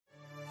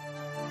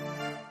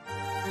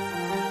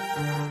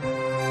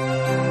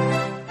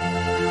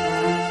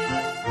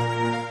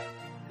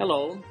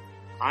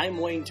I'm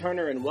Wayne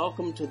Turner, and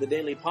welcome to the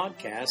daily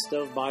podcast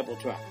of Bible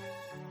Track.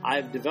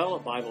 I've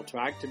developed Bible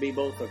Track to be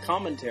both a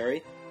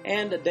commentary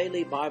and a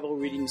daily Bible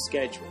reading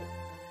schedule.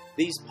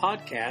 These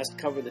podcasts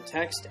cover the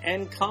text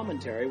and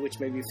commentary,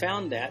 which may be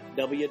found at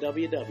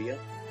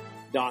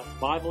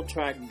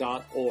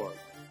www.bibletrack.org.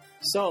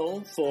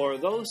 So, for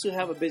those who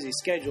have a busy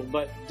schedule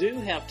but do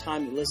have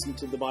time to listen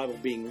to the Bible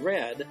being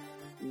read,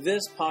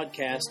 this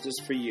podcast is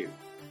for you.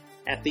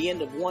 At the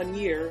end of 1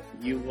 year,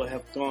 you will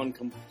have gone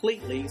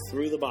completely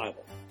through the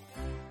Bible.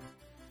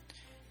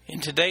 In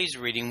today's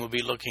reading, we'll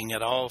be looking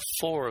at all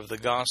four of the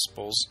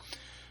Gospels.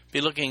 We'll be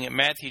looking at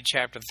Matthew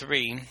chapter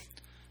 3,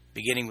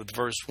 beginning with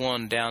verse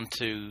 1 down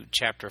to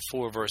chapter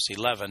 4, verse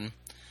 11.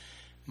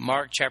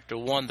 Mark chapter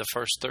 1, the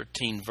first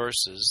 13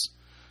 verses.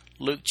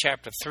 Luke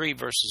chapter 3,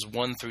 verses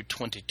 1 through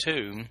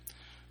 22.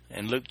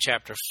 And Luke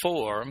chapter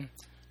 4,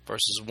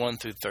 verses 1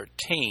 through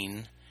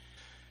 13.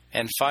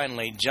 And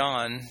finally,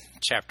 John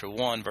chapter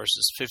 1,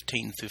 verses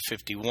 15 through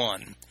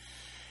 51.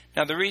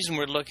 Now, the reason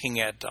we're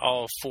looking at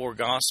all four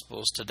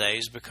Gospels today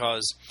is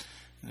because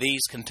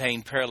these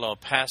contain parallel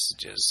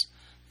passages,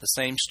 the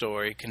same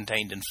story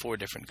contained in four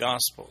different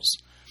Gospels.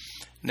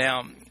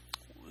 Now,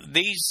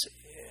 these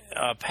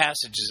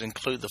passages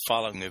include the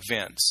following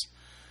events.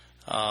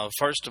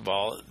 First of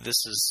all,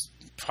 this is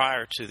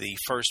prior to the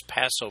first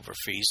Passover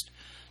feast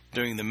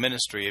during the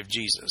ministry of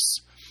Jesus.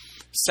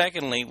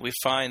 Secondly, we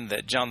find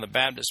that John the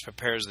Baptist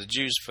prepares the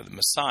Jews for the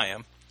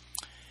Messiah.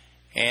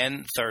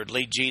 And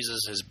thirdly,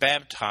 Jesus is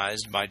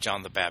baptized by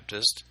John the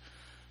Baptist.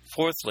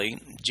 Fourthly,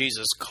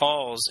 Jesus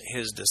calls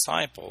his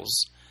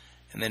disciples.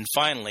 And then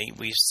finally,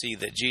 we see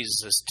that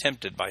Jesus is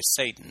tempted by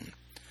Satan.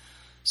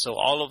 So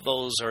all of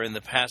those are in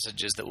the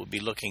passages that we'll be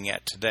looking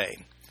at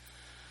today.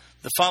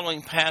 The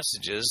following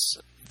passages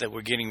that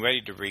we're getting ready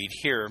to read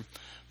here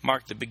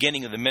mark the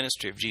beginning of the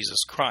ministry of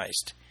Jesus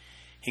Christ.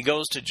 He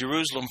goes to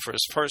Jerusalem for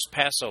his first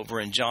Passover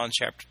in John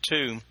chapter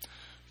 2,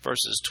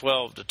 verses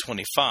 12 to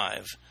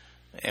 25,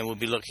 and we'll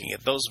be looking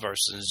at those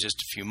verses in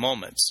just a few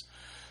moments.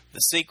 The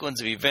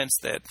sequence of events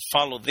that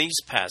follow these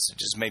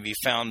passages may be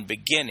found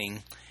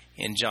beginning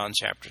in John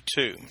chapter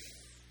 2.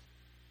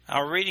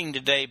 Our reading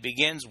today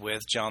begins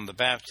with John the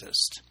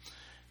Baptist.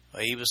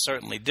 He was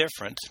certainly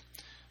different.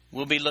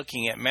 We'll be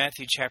looking at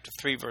Matthew chapter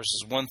 3,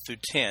 verses 1 through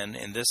 10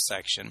 in this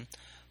section,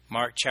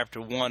 Mark chapter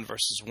 1,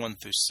 verses 1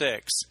 through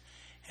 6,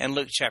 and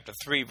Luke chapter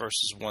 3,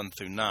 verses 1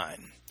 through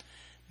 9.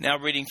 Now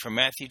reading from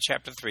Matthew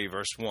chapter 3,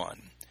 verse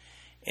 1.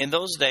 In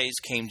those days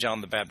came John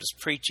the Baptist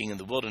preaching in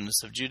the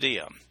wilderness of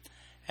Judea,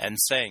 and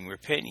saying,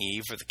 Repent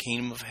ye, for the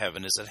kingdom of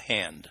heaven is at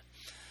hand.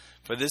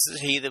 For this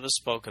is he that was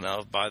spoken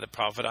of by the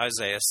prophet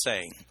Isaiah,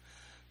 saying,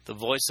 The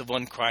voice of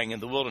one crying in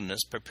the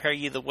wilderness, Prepare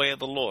ye the way of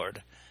the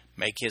Lord,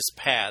 make his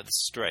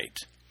paths straight.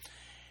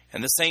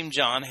 And the same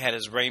John had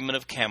his raiment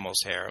of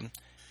camel's hair,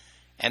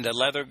 and a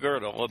leather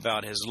girdle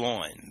about his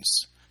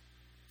loins.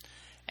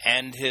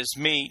 And his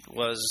meat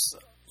was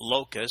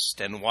locust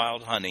and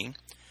wild honey.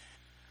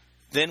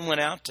 Then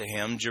went out to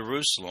him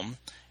Jerusalem,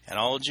 and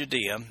all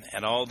Judea,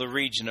 and all the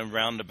region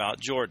around about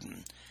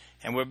Jordan,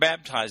 and were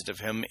baptized of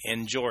him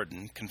in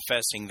Jordan,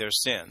 confessing their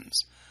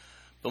sins.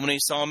 But when he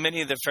saw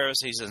many of the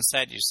Pharisees and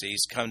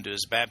Sadducees come to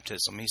his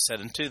baptism, he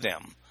said unto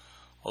them,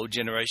 O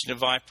generation of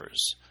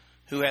vipers,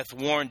 who hath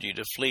warned you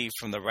to flee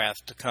from the wrath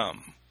to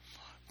come?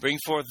 Bring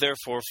forth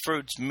therefore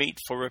fruits meet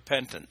for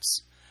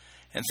repentance.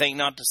 And think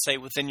not to say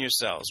within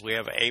yourselves, We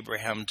have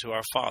Abraham to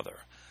our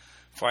father.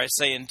 For I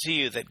say unto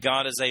you that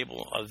God is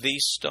able of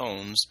these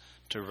stones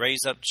to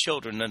raise up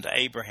children unto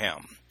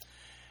Abraham.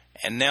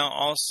 And now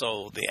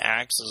also the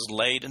axe is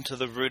laid unto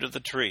the root of the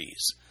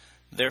trees.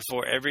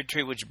 Therefore every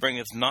tree which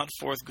bringeth not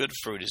forth good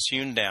fruit is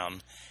hewn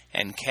down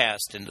and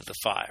cast into the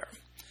fire.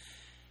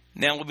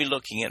 Now we'll be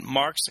looking at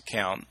Mark's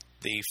account,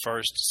 the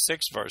first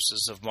 6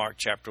 verses of Mark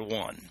chapter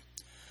 1.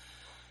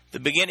 The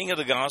beginning of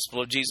the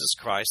gospel of Jesus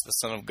Christ, the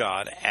Son of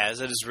God,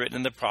 as it is written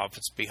in the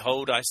prophets,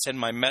 Behold, I send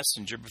my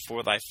messenger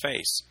before thy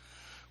face,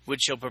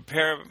 which shall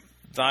prepare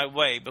thy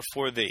way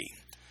before thee.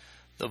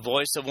 The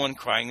voice of one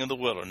crying in the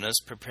wilderness,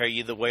 Prepare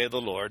ye the way of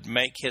the Lord,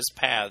 make his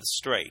paths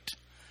straight.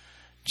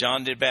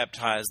 John did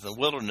baptize in the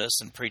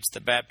wilderness, and preached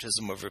the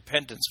baptism of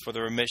repentance for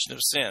the remission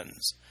of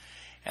sins.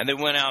 And they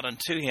went out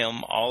unto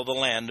him all the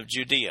land of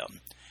Judea,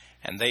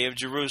 and they of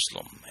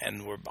Jerusalem,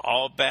 and were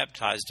all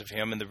baptized of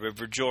him in the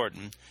river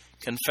Jordan,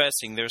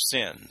 confessing their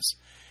sins.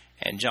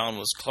 And John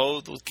was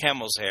clothed with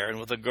camel's hair, and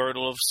with a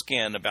girdle of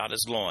skin about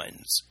his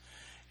loins.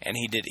 And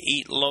he did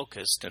eat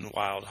locust and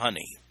wild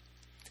honey.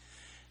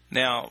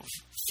 Now,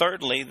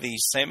 thirdly, the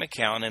same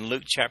account in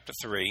Luke chapter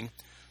 3,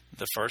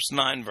 the first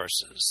 9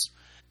 verses.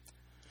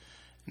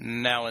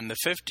 Now in the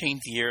 15th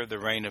year of the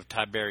reign of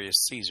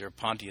Tiberius Caesar,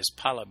 Pontius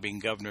Pilate being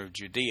governor of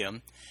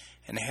Judea,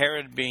 and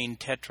Herod being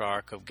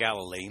tetrarch of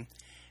Galilee,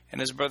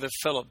 and his brother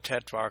Philip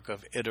tetrarch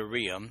of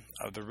Iturea,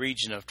 of the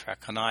region of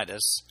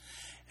Trachonitis,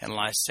 and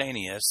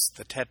Lysanias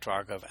the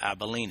tetrarch of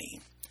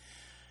Abilene.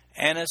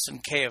 Annas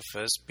and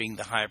Caiaphas being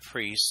the high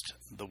priest,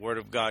 the word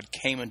of God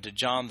came unto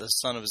John the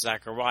son of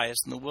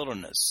Zacharias in the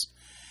wilderness.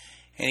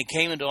 And he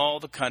came into all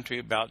the country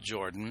about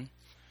Jordan,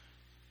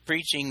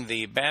 preaching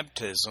the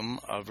baptism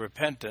of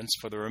repentance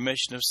for the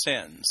remission of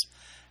sins,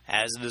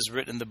 as it is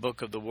written in the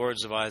book of the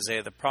words of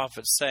Isaiah the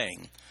prophet,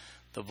 saying,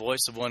 The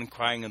voice of one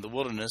crying in the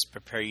wilderness,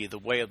 Prepare ye the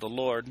way of the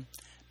Lord,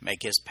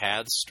 make his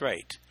paths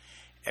straight.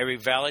 Every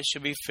valley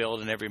shall be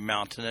filled, and every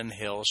mountain and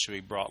hill shall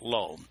be brought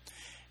low,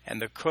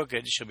 and the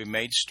crooked shall be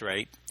made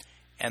straight,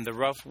 and the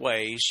rough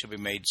ways shall be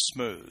made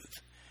smooth,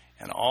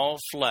 and all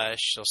flesh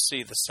shall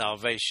see the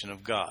salvation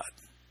of God.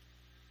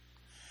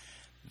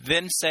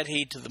 Then said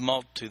he to the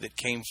multitude that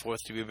came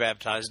forth to be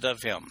baptized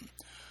of him,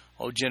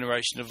 O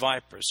generation of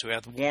vipers, who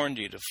hath warned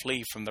you to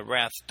flee from the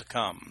wrath to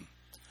come?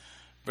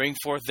 Bring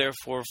forth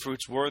therefore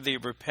fruits worthy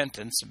of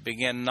repentance, and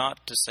begin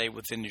not to say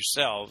within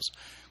yourselves,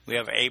 We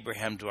have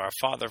Abraham to our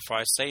father. For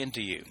I say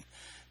unto you,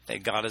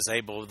 that God is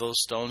able of those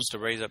stones to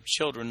raise up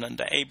children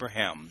unto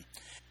Abraham.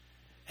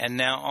 And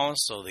now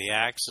also the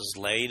axe is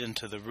laid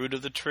unto the root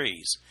of the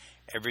trees.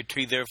 Every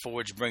tree therefore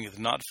which bringeth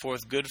not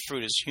forth good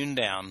fruit is hewn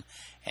down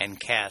and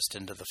cast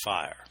into the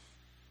fire.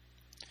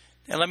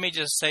 Now let me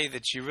just say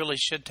that you really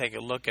should take a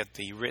look at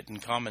the written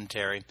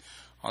commentary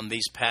on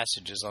these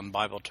passages on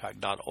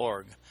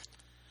BibleTrack.org.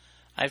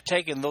 I've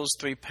taken those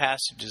three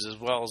passages as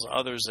well as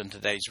others in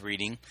today's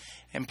reading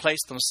and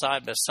placed them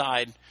side by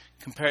side,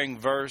 comparing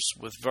verse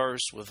with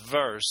verse with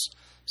verse,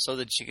 so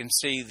that you can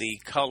see the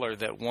color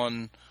that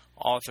one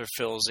author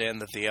fills in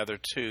that the other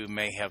two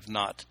may have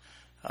not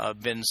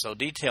been so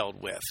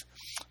detailed with.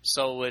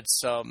 So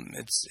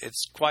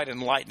it's quite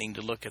enlightening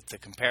to look at the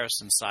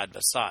comparison side by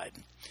side.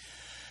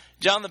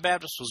 John the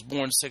Baptist was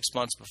born 6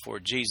 months before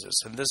Jesus.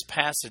 In this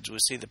passage, we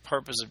see the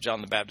purpose of John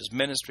the Baptist's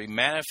ministry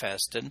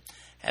manifested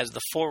as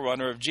the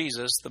forerunner of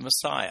Jesus, the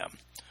Messiah.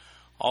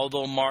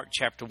 Although Mark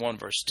chapter 1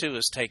 verse 2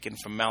 is taken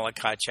from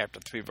Malachi chapter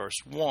 3 verse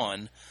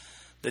 1,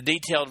 the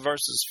detailed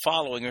verses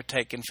following are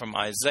taken from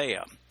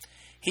Isaiah.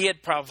 He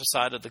had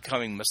prophesied of the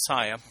coming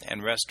Messiah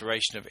and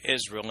restoration of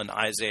Israel in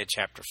Isaiah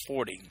chapter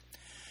 40.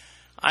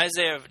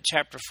 Isaiah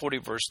chapter 40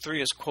 verse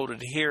 3 is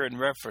quoted here in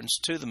reference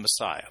to the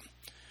Messiah.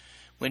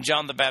 When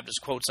John the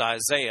Baptist quotes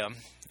Isaiah,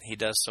 he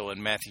does so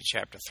in Matthew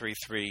chapter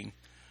 3,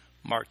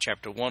 Mark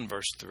chapter 1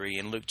 verse 3,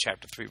 and Luke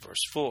chapter 3 verse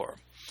 4.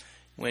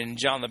 When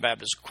John the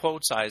Baptist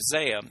quotes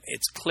Isaiah,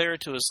 it's clear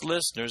to his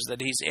listeners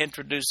that he's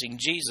introducing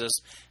Jesus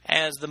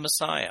as the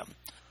Messiah.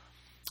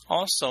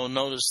 Also,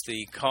 notice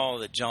the call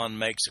that John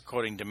makes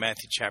according to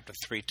Matthew chapter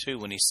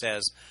 3:2 when he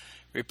says,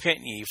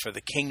 Repent ye, for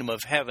the kingdom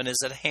of heaven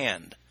is at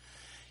hand.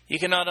 You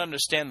cannot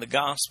understand the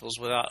Gospels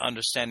without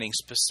understanding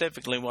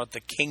specifically what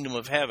the kingdom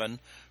of heaven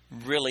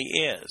really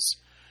is.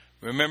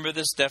 Remember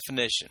this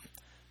definition.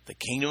 The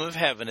kingdom of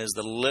heaven is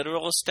the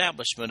literal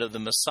establishment of the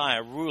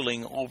Messiah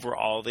ruling over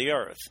all the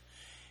earth.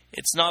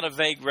 It's not a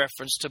vague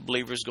reference to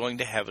believers going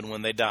to heaven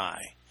when they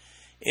die.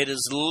 It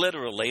is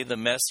literally the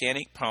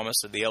messianic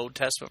promise of the Old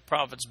Testament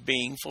prophets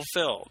being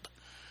fulfilled.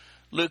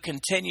 Luke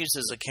continues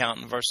his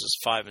account in verses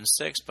 5 and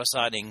 6 by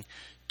citing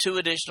two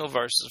additional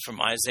verses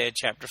from Isaiah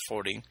chapter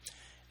 40,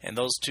 and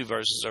those two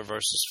verses are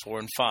verses 4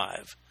 and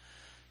 5.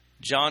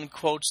 John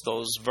quotes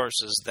those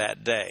verses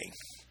that day.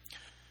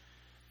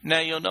 Now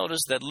you'll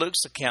notice that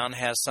Luke's account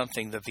has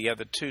something that the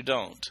other two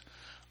don't.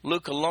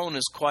 Luke alone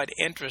is quite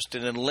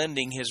interested in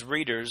lending his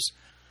readers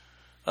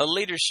a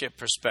leadership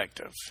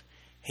perspective.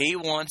 He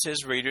wants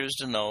his readers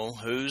to know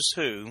who's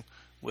who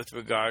with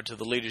regard to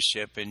the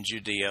leadership in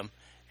Judea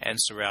and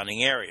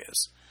surrounding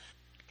areas.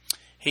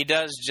 He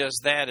does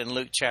just that in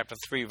Luke chapter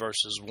 3,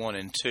 verses 1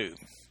 and 2.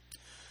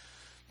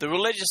 The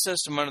religious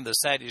system under the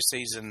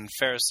Sadducees and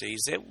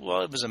Pharisees, it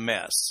was a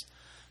mess.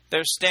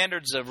 Their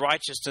standards of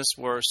righteousness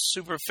were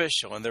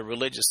superficial, and their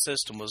religious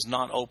system was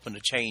not open to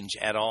change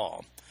at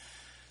all.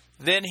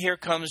 Then here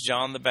comes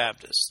John the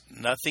Baptist.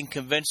 Nothing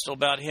conventional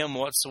about him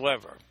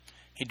whatsoever.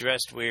 He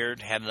dressed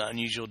weird, had an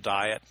unusual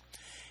diet,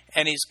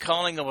 and he's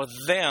calling upon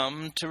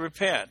them to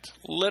repent.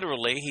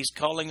 Literally, he's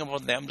calling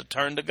upon them to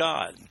turn to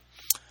God.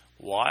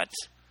 What?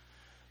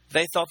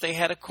 They thought they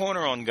had a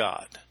corner on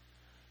God.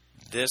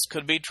 This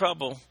could be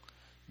trouble.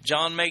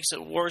 John makes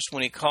it worse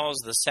when he calls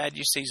the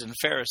Sadducees and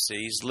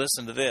Pharisees,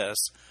 listen to this,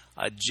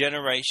 a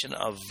generation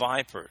of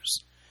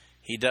vipers.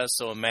 He does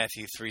so in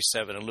Matthew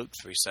 3:7 and Luke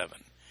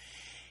 3:7.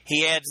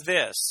 He adds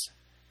this,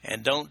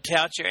 and don't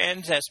tout your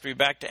ancestry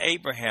back to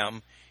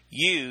Abraham.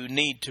 You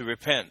need to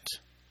repent.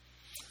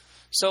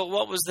 So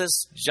what was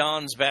this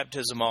John's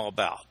baptism all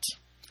about?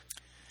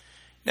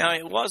 Now,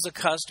 it was a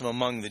custom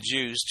among the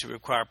Jews to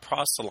require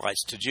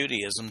proselytes to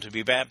Judaism to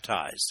be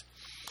baptized.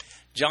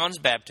 John's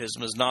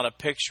baptism is not a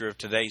picture of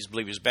today's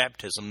believers'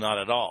 baptism, not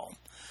at all.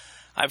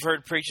 I've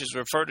heard preachers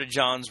refer to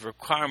John's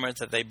requirement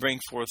that they bring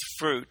forth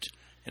fruit,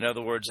 in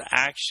other words,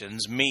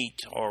 actions, meet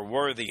or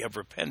worthy of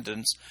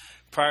repentance,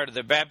 prior to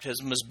their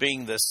baptism as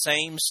being the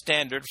same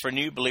standard for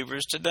new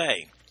believers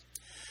today.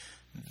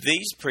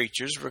 These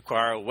preachers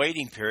require a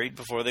waiting period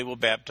before they will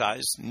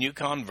baptize new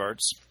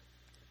converts.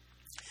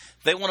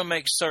 They want to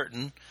make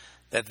certain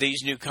that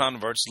these new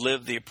converts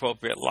live the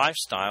appropriate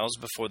lifestyles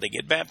before they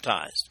get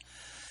baptized.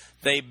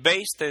 They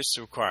base this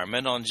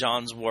requirement on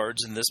John's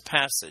words in this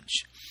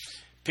passage.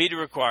 Peter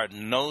required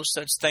no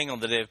such thing on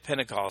the day of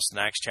Pentecost in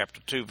Acts chapter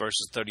 2,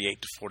 verses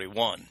 38 to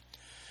 41.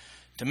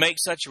 To make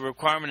such a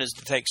requirement is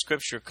to take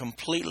Scripture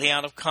completely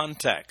out of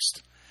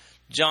context.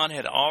 John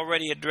had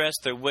already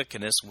addressed their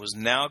wickedness and was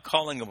now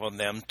calling upon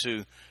them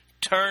to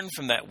turn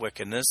from that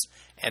wickedness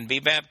and be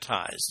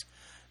baptized.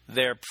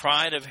 Their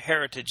pride of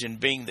heritage in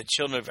being the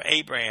children of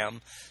Abraham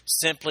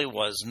simply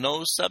was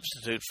no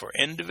substitute for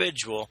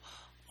individual,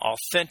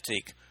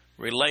 authentic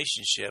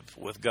relationship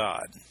with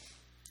God.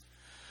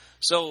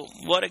 So,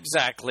 what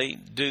exactly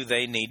do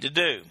they need to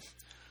do?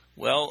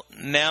 Well,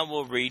 now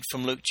we'll read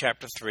from Luke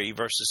chapter 3,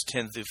 verses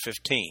 10 through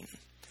 15.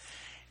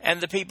 And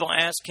the people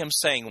ask him,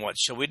 saying, What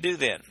shall we do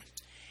then?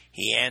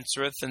 He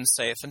answereth and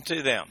saith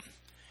unto them,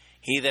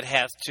 He that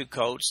hath 2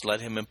 coats,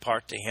 let him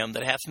impart to him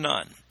that hath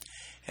none.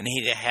 And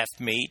he that hath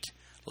meat,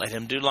 let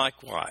him do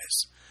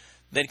likewise.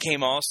 Then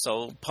came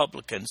also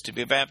publicans to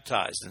be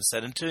baptized, and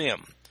said unto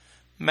him,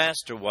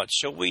 Master, what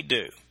shall we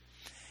do?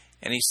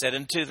 And he said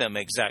unto them,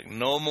 Exact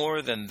no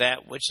more than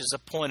that which is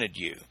appointed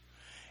you.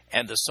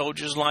 And the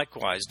soldiers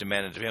likewise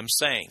demanded of him,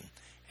 saying,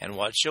 And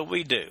what shall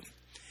we do?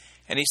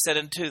 And he said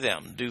unto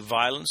them, Do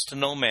violence to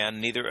no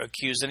man, neither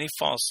accuse any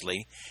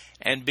falsely,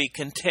 and be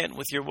content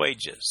with your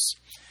wages.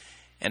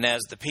 And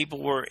as the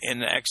people were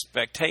in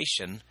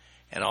expectation,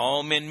 and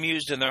all men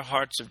mused in their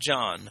hearts of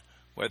John,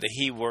 whether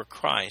he were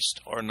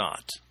Christ or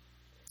not.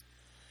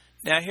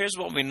 Now here's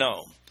what we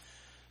know.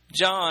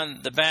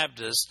 John the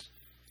Baptist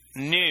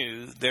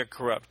knew their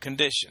corrupt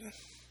condition.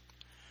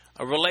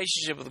 A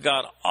relationship with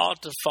God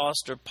ought to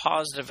foster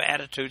positive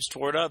attitudes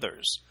toward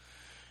others.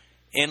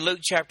 In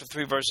Luke chapter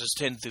 3, verses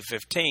 10 through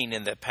 15,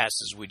 in that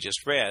passage we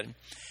just read,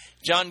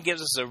 John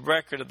gives us a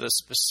record of the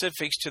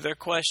specifics to their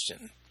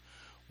question.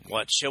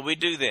 What shall we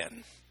do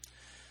then?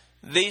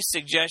 These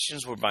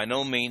suggestions were by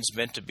no means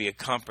meant to be a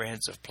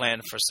comprehensive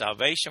plan for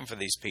salvation for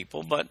these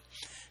people, but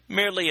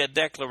merely a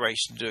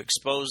declaration to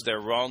expose their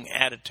wrong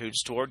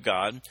attitudes toward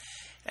God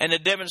and to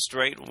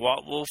demonstrate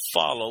what will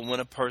follow when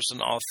a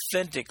person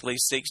authentically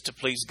seeks to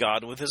please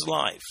God with his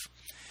life.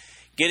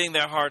 Getting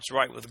their hearts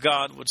right with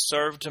God would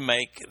serve to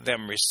make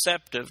them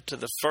receptive to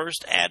the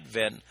first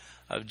advent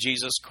of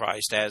Jesus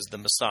Christ as the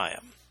Messiah.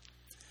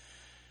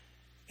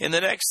 In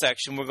the next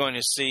section, we're going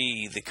to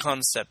see the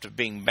concept of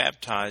being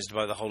baptized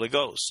by the Holy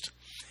Ghost.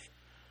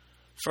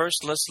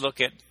 First, let's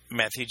look at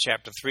Matthew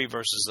chapter 3,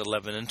 verses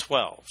 11 and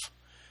 12.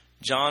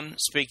 John,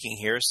 speaking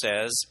here,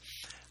 says,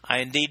 I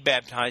indeed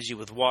baptize you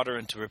with water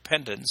unto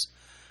repentance,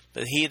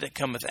 but he that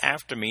cometh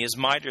after me is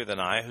mightier than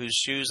I, whose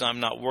shoes I am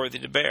not worthy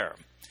to bear.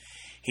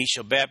 He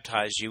shall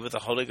baptize you with the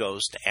Holy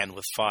Ghost and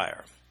with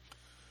fire,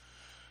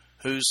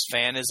 whose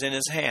fan is in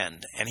his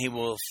hand, and he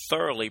will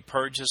thoroughly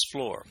purge his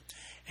floor,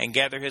 and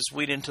gather his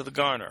wheat into the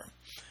garner,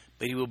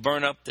 but he will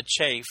burn up the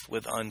chaff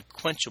with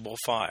unquenchable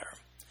fire.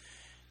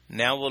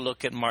 Now we'll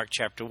look at Mark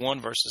chapter 1,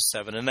 verses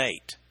 7 and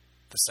 8,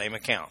 the same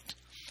account.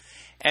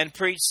 And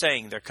preach,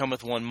 saying, There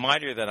cometh one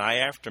mightier than I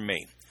after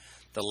me,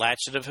 the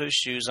latchet of whose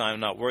shoes I am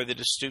not worthy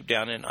to stoop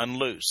down and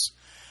unloose.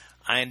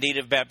 I indeed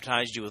have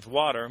baptized you with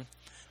water,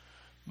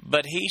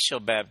 but he shall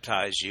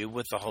baptize you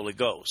with the Holy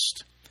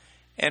Ghost.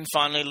 And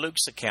finally,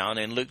 Luke's account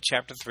in Luke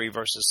chapter 3,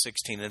 verses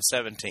 16 and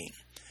 17.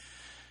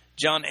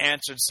 John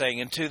answered, saying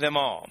unto them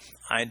all,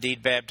 I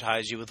indeed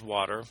baptize you with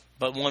water,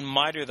 but one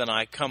mightier than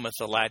I cometh,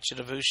 the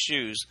latchet of whose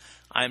shoes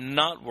I am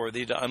not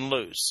worthy to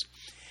unloose.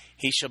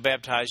 He shall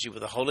baptize you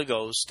with the Holy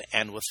Ghost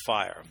and with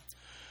fire,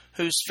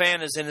 whose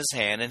fan is in his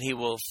hand, and he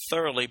will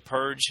thoroughly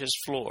purge his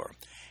floor,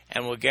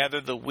 and will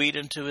gather the wheat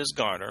into his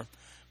garner,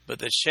 but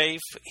the chaff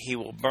he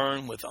will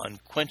burn with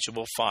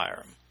unquenchable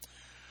fire.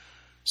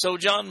 So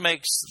John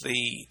makes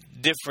the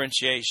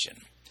differentiation.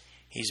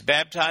 He's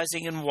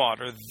baptizing in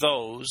water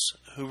those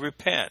who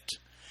repent.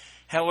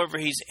 However,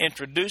 he's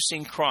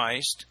introducing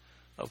Christ.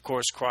 Of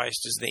course,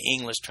 Christ is the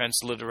English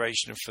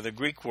transliteration for the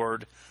Greek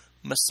word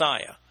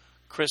Messiah.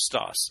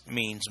 Christos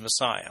means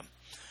Messiah.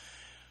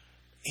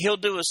 He'll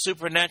do a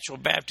supernatural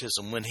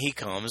baptism when he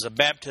comes, a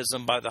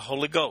baptism by the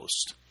Holy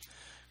Ghost.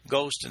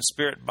 Ghost and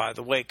spirit, by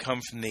the way,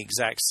 come from the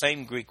exact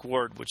same Greek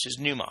word, which is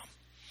pneuma.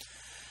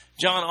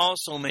 John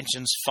also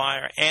mentions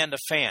fire and a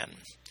fan.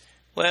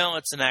 Well,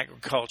 it's an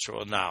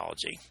agricultural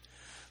analogy.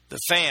 The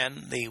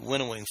fan, the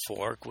winnowing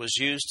fork, was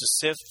used to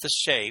sift the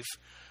chaff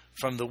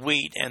from the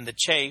wheat, and the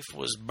chaff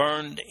was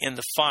burned in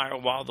the fire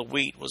while the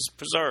wheat was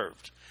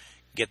preserved.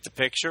 Get the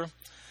picture?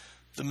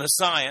 The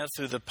Messiah,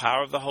 through the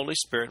power of the Holy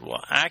Spirit,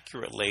 will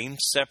accurately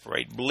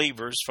separate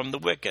believers from the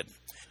wicked.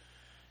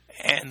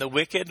 And the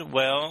wicked,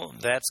 well,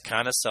 that's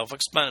kind of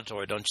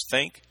self-explanatory, don't you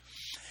think?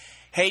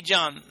 Hey,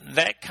 John,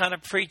 that kind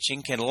of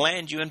preaching can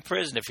land you in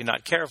prison if you're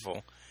not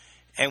careful.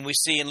 And we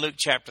see in Luke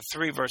chapter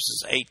 3,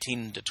 verses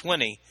 18 to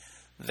 20,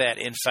 that,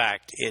 in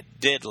fact, it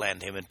did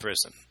land him in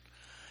prison.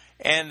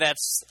 And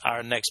that's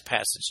our next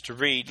passage to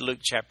read, Luke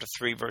chapter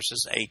 3,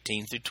 verses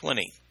 18 through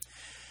 20.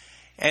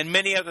 And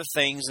many other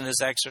things in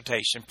his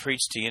exhortation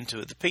preached he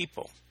unto the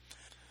people.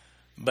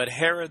 But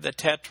Herod the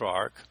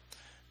Tetrarch,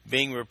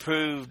 being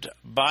reproved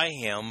by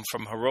him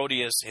from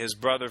Herodias his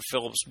brother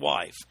Philip's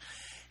wife,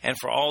 and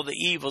for all the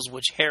evils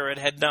which Herod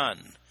had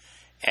done,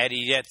 added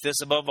yet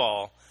this above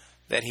all,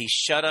 that he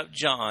shut up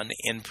John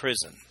in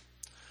prison.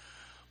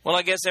 Well,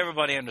 I guess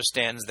everybody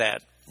understands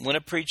that when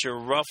a preacher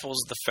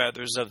ruffles the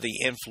feathers of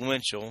the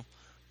influential,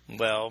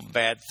 well,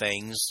 bad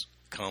things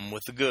come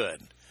with the good.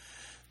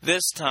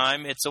 This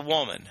time it's a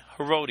woman,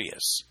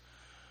 Herodias,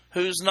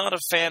 who's not a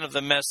fan of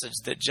the message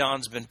that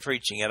John's been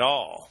preaching at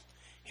all.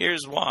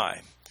 Here's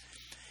why.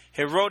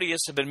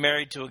 Herodias had been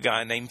married to a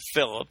guy named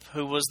Philip,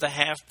 who was the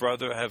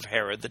half-brother of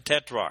Herod the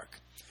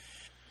Tetrarch.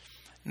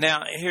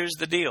 Now, here's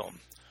the deal.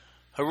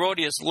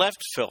 Herodias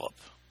left Philip,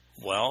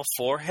 well,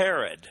 for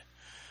Herod.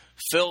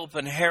 Philip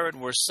and Herod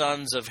were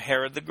sons of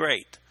Herod the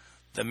Great,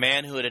 the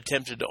man who had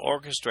attempted to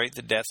orchestrate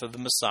the death of the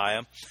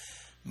Messiah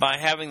by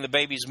having the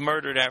babies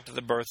murdered after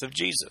the birth of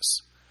Jesus.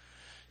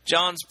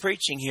 John's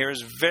preaching here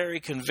is very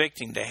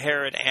convicting to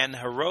Herod and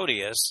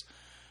Herodias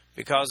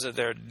because of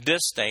their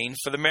disdain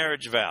for the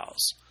marriage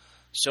vows.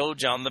 So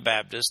John the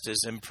Baptist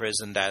is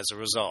imprisoned as a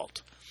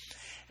result.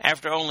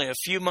 After only a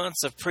few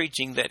months of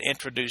preaching that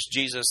introduced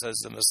Jesus as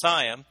the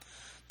Messiah,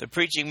 the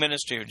preaching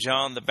ministry of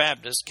John the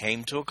Baptist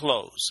came to a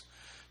close.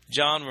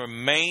 John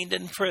remained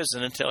in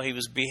prison until he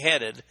was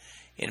beheaded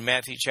in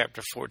Matthew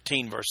chapter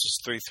 14, verses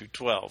 3 through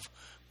 12,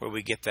 where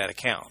we get that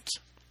account.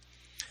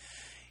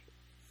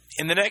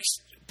 In the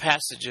next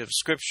passage of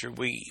Scripture,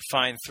 we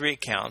find three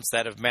accounts,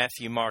 that of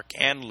Matthew, Mark,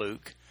 and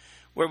Luke,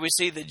 where we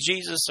see that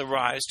Jesus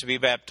arrives to be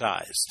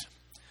baptized.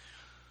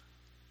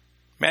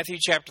 Matthew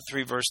chapter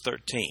 3, verse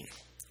 13.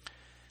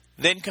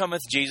 Then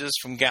cometh Jesus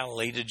from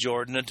Galilee to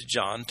Jordan unto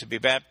John to be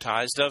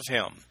baptized of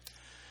him.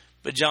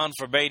 But John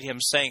forbade him,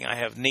 saying, I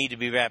have need to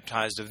be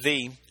baptized of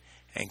thee,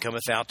 and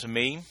cometh thou to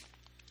me?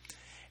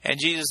 And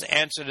Jesus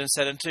answered and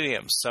said unto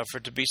him, Suffer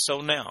it to be so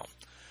now,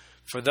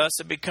 for thus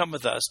it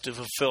becometh us to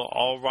fulfill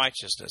all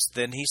righteousness.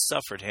 Then he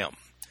suffered him.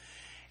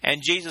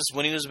 And Jesus,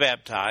 when he was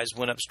baptized,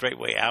 went up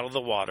straightway out of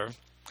the water,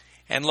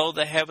 and lo,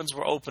 the heavens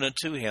were opened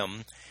unto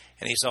him,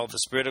 and he saw the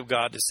Spirit of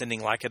God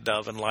descending like a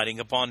dove and lighting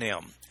upon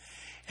him.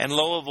 And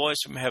lo, a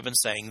voice from heaven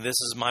saying, This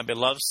is my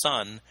beloved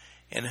Son,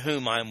 in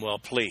whom I am well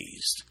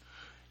pleased.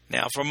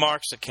 Now for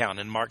Mark's account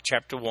in Mark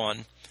chapter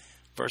 1,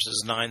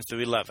 verses 9 through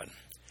 11.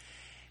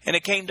 And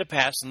it came to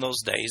pass in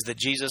those days that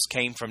Jesus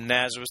came from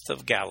Nazareth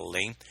of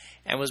Galilee,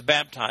 and was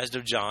baptized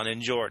of John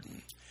in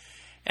Jordan.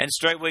 And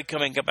straightway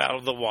coming up out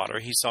of the water,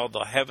 he saw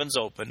the heavens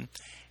open,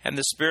 and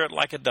the Spirit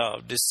like a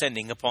dove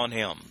descending upon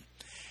him.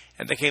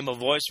 And there came a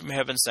voice from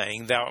heaven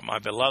saying, Thou art my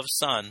beloved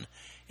Son,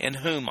 in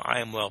whom I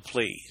am well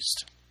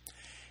pleased.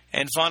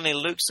 And finally,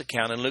 Luke's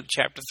account in Luke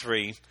chapter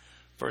 3,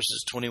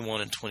 verses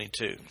 21 and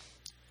 22.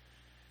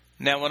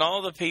 Now when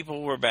all the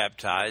people were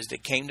baptized,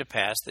 it came to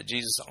pass that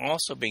Jesus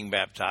also being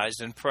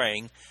baptized and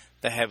praying,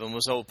 the heaven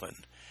was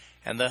opened,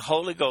 and the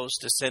Holy Ghost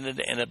descended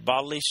in a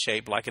bodily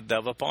shape like a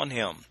dove upon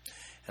him.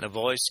 And a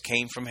voice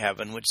came from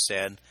heaven which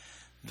said,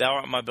 Thou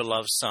art my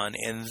beloved Son,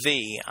 in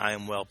thee I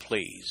am well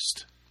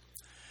pleased.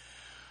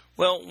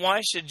 Well,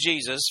 why should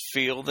Jesus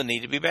feel the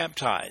need to be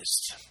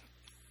baptized?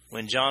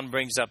 When John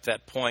brings up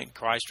that point,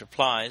 Christ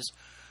replies,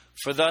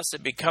 For thus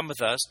it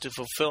becometh us to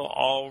fulfill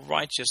all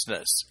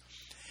righteousness.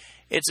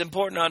 It's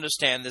important to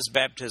understand this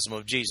baptism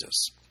of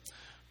Jesus.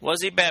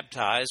 Was he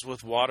baptized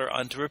with water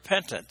unto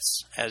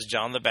repentance, as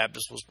John the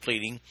Baptist was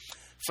pleading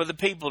for the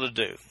people to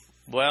do?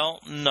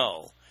 Well,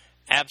 no.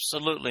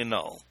 Absolutely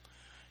no.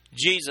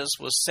 Jesus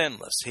was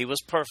sinless. He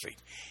was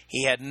perfect.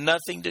 He had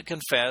nothing to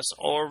confess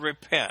or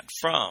repent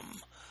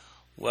from.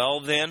 Well,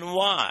 then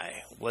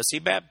why was he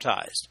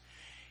baptized?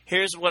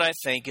 Here's what I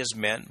think is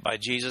meant by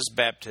Jesus'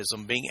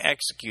 baptism being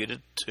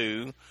executed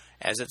to,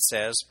 as it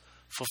says,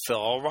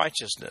 fulfill all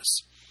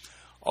righteousness.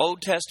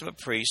 Old Testament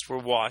priests were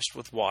washed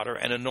with water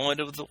and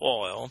anointed with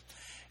oil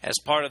as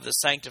part of the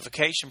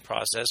sanctification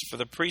process for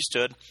the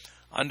priesthood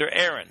under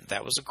Aaron.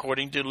 That was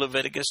according to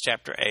Leviticus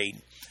chapter 8,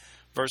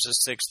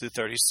 verses 6 through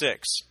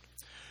 36.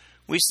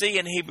 We see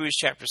in Hebrews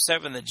chapter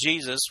 7 that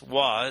Jesus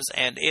was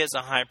and is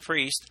a high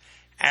priest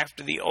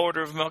after the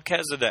order of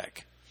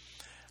Melchizedek.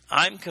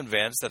 I'm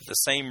convinced that the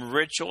same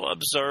ritual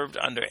observed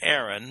under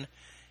Aaron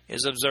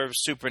is observed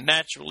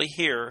supernaturally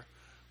here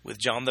with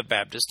John the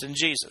Baptist and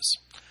Jesus.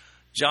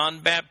 John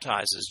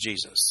baptizes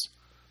Jesus,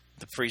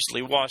 the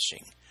priestly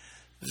washing.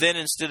 Then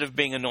instead of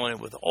being anointed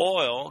with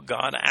oil,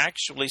 God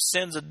actually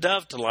sends a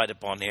dove to light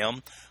upon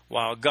him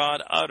while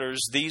God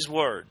utters these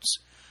words,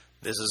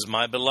 This is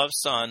my beloved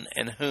Son,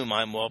 in whom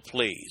I am well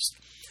pleased.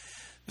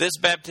 This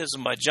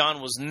baptism by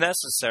John was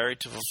necessary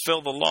to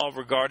fulfill the law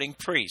regarding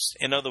priests.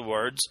 In other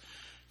words,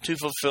 to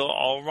fulfill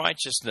all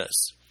righteousness.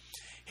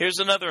 Here's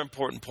another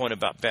important point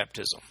about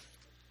baptism.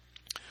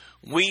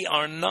 We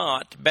are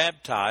not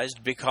baptized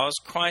because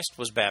Christ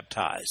was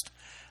baptized.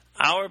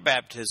 Our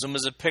baptism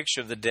is a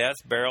picture of the death,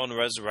 burial, and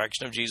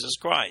resurrection of Jesus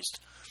Christ.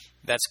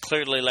 That's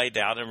clearly laid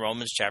out in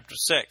Romans chapter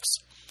 6.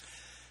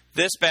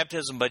 This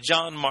baptism by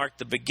John marked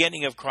the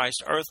beginning of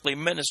Christ's earthly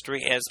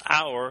ministry as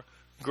our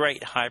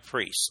great high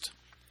priest.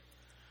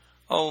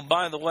 Oh,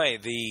 by the way,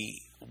 the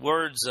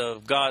words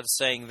of God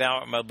saying,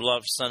 Thou art my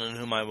beloved Son, in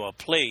whom I am well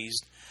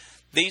pleased,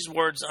 these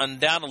words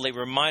undoubtedly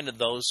reminded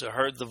those who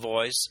heard the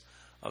voice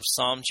of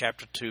Psalm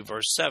chapter 2,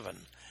 verse 7.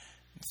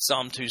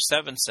 Psalm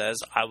 2:7 says,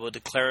 I will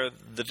declare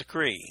the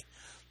decree.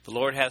 The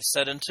Lord hath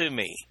said unto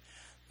me,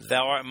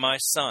 Thou art my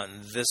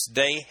son, this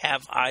day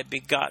have I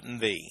begotten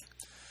thee.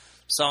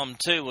 Psalm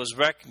 2 was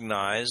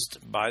recognized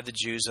by the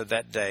Jews of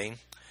that day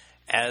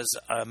as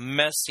a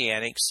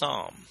messianic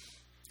psalm.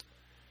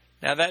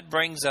 Now that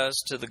brings us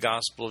to the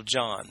Gospel of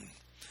John.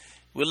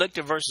 We looked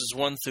at verses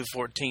 1 through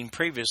 14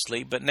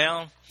 previously, but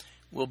now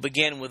we'll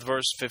begin with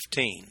verse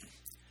 15.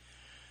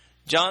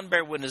 John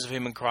bare witness of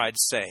him and cried,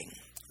 saying,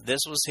 This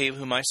was he of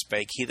whom I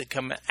spake, he that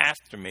cometh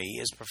after me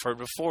is preferred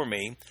before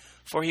me,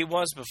 for he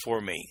was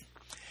before me.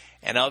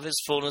 And of his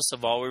fullness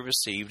of all we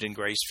received, and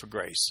grace for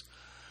grace.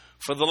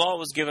 For the law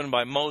was given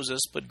by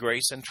Moses, but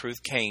grace and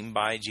truth came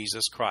by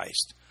Jesus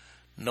Christ.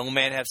 No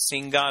man hath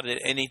seen God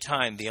at any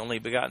time, the only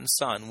begotten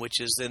Son,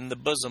 which is in the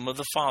bosom of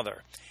the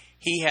Father.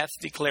 He hath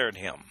declared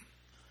him.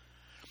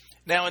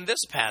 Now in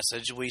this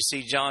passage we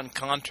see John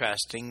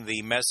contrasting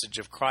the message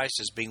of Christ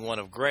as being one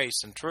of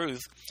grace and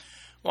truth,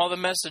 while the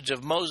message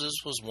of Moses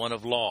was one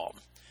of law.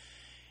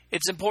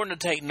 It's important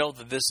to take note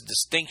that this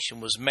distinction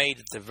was made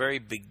at the very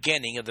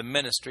beginning of the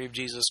ministry of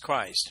Jesus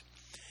Christ.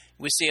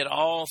 We see it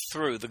all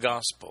through the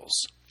Gospels.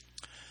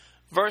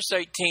 Verse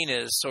 18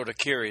 is sort of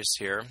curious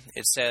here.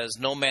 It says,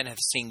 No man hath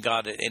seen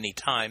God at any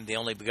time, the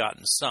only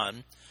begotten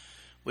Son,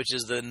 which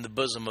is in the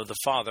bosom of the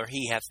Father,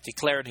 he hath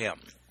declared him.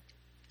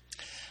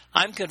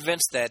 I'm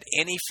convinced that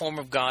any form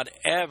of God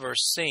ever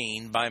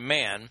seen by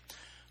man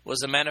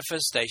was a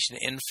manifestation,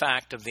 in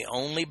fact, of the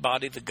only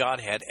body the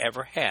Godhead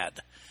ever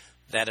had,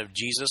 that of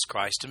Jesus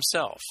Christ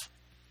himself.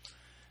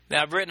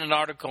 Now, I've written an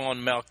article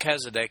on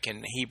Melchizedek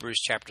in Hebrews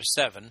chapter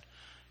 7,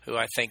 who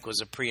I think was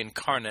a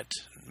pre-incarnate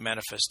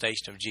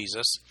manifestation of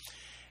Jesus,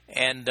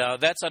 and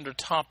that's under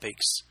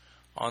topics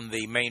on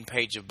the main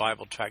page of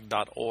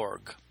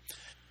BibleTrack.org.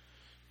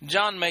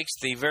 John makes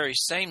the very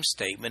same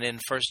statement in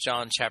 1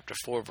 John chapter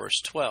 4, verse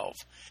 12.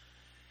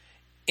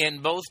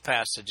 In both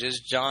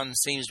passages, John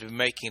seems to be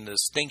making a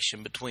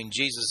distinction between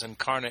Jesus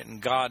incarnate and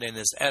God in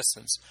his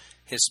essence,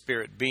 his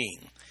spirit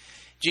being.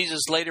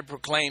 Jesus later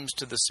proclaims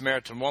to the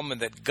Samaritan woman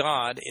that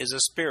God is a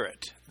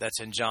spirit. That's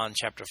in John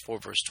chapter 4,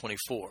 verse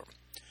 24.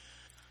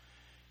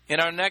 In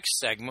our next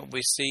segment,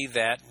 we see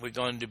that we're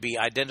going to be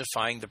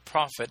identifying the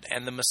prophet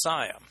and the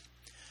Messiah.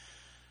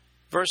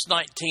 Verse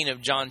 19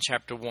 of John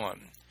chapter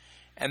 1.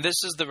 And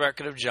this is the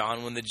record of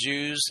John when the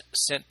Jews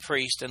sent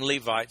priests and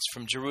Levites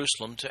from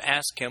Jerusalem to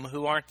ask him,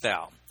 Who art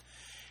thou?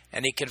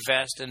 And he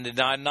confessed and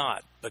denied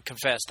not, but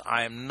confessed,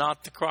 I am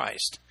not the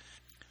Christ.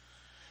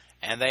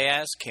 And they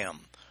asked him,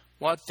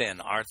 What then?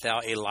 Art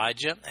thou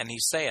Elijah? And he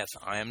saith,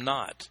 I am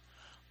not.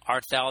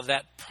 Art thou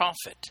that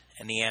prophet?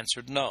 And he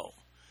answered, No.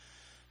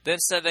 Then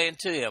said they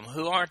unto him,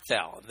 Who art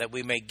thou, that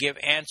we may give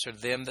answer to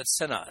them that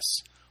sent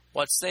us?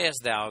 What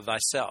sayest thou of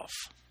thyself?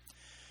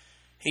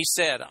 He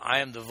said, I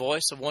am the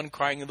voice of one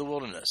crying in the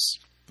wilderness,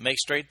 Make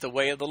straight the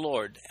way of the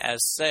Lord, as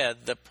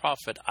said the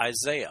prophet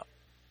Isaiah.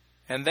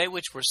 And they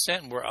which were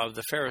sent were of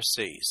the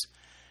Pharisees.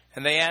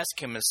 And they asked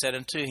him and said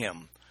unto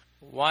him,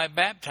 Why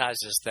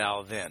baptizest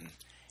thou then,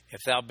 if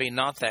thou be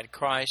not that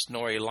Christ,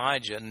 nor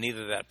Elijah,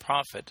 neither that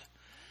prophet?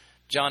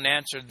 John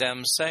answered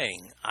them,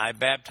 saying, I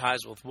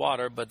baptize with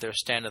water, but there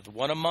standeth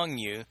one among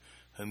you,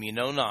 whom ye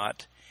know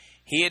not.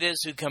 He it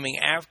is who coming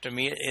after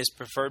me is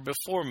preferred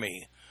before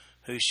me,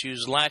 whose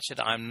shoes latchet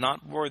I am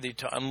not worthy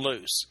to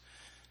unloose.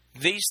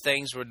 These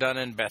things were done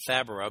in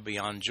Bethabara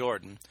beyond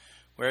Jordan,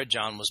 where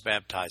John was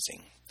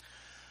baptizing.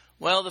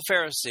 Well, the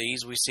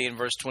Pharisees, we see in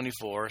verse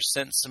 24,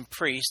 sent some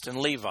priests and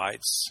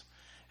Levites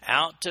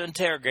out to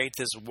interrogate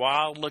this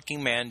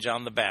wild-looking man,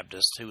 John the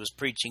Baptist, who was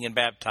preaching and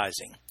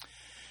baptizing.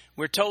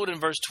 We're told in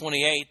verse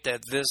 28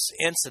 that this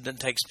incident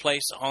takes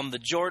place on the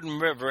Jordan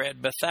River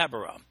at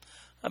Bethabara,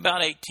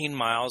 about 18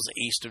 miles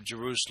east of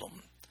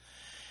Jerusalem.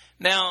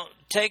 Now,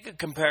 take a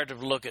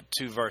comparative look at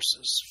two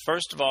verses.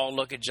 First of all,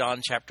 look at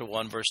John chapter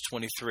 1, verse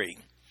 23.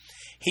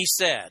 He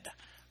said,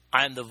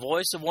 I am the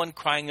voice of one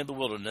crying in the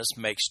wilderness,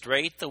 Make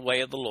straight the way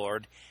of the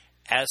Lord,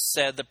 as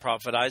said the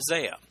prophet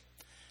Isaiah.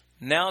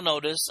 Now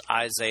notice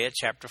Isaiah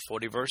chapter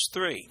 40, verse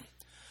 3.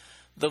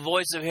 The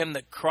voice of him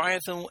that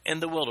crieth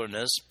in the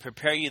wilderness,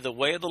 Prepare ye the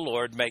way of the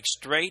Lord, Make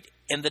straight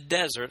in the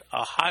desert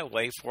a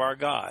highway for our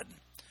God.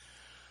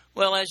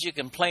 Well, as you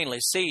can plainly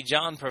see,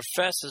 John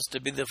professes to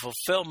be the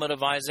fulfillment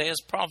of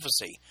Isaiah's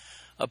prophecy,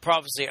 a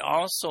prophecy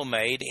also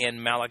made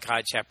in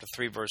Malachi chapter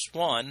 3, verse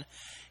 1,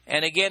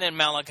 and again in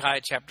Malachi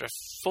chapter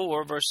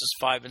 4, verses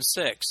 5 and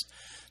 6.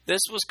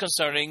 This was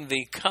concerning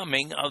the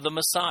coming of the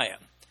Messiah.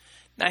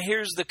 Now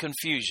here's the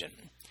confusion.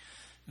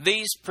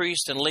 These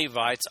priests and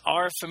Levites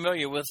are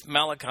familiar with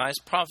Malachi's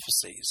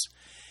prophecies.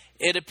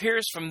 It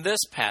appears from this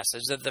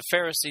passage that the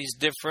Pharisees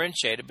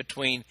differentiated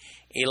between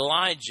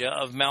Elijah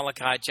of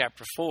Malachi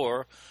chapter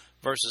 4,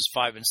 verses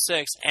 5 and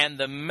 6, and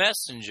the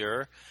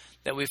messenger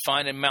that we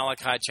find in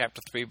Malachi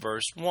chapter 3,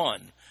 verse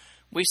 1.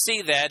 We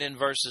see that in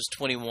verses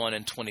 21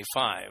 and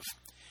 25.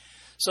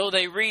 So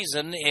they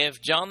reason,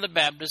 if John the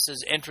Baptist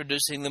is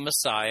introducing the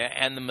Messiah,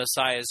 and the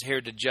Messiah is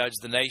here to judge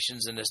the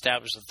nations and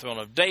establish the throne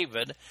of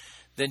David,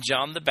 then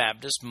John the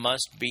Baptist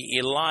must be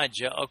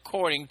Elijah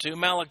according to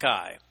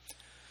Malachi.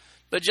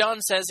 But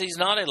John says he's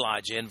not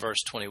Elijah in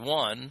verse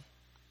 21.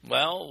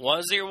 Well,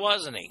 was he or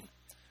wasn't he?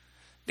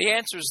 The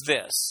answer is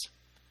this.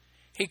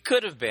 He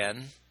could have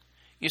been.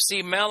 You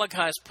see,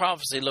 Malachi's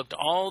prophecy looked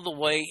all the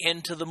way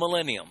into the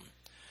millennium.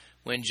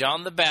 When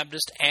John the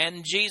Baptist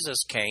and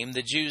Jesus came,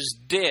 the Jews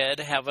did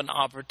have an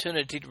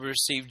opportunity to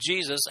receive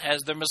Jesus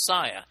as their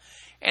Messiah,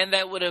 and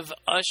that would have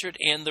ushered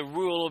in the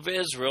rule of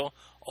Israel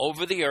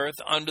over the earth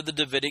under the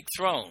Davidic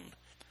throne.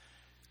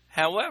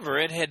 However,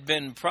 it had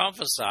been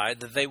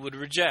prophesied that they would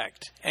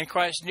reject, and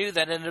Christ knew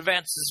that in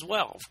advance as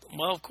well.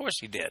 Well, of course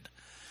he did.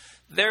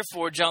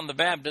 Therefore, John the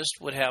Baptist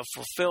would have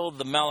fulfilled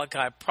the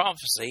Malachi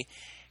prophecy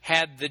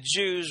had the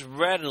Jews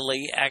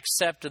readily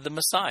accepted the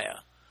Messiah.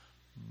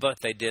 But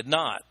they did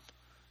not.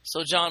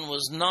 So John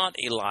was not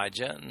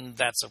Elijah, and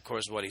that's, of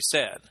course, what he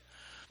said.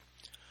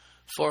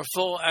 For a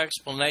full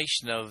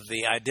explanation of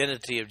the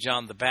identity of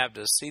John the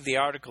Baptist, see the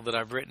article that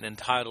I've written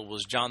entitled,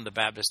 Was John the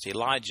Baptist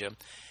Elijah?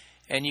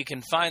 And you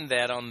can find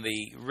that on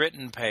the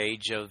written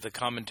page of the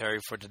commentary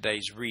for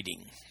today's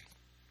reading.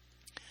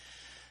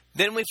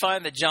 Then we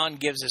find that John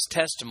gives his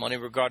testimony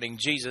regarding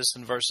Jesus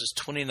in verses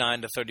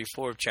 29 to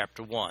 34 of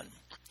chapter 1.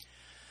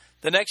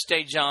 The next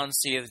day John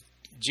seeth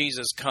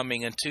Jesus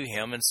coming unto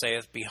him, and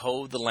saith,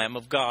 Behold the Lamb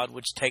of God,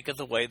 which taketh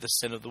away the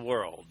sin of the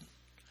world.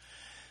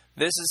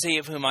 This is he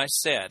of whom I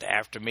said,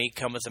 After me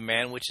cometh a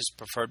man which is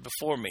preferred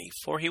before me,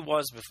 for he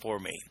was before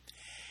me.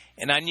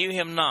 And I knew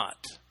him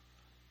not,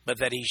 but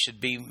that he should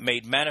be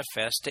made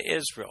manifest to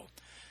Israel.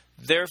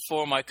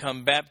 Therefore am I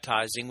come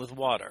baptizing with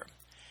water.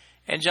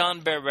 And John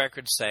bare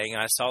record, saying,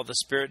 I saw the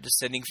Spirit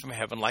descending from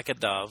heaven like a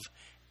dove,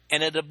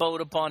 and it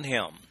abode upon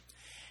him.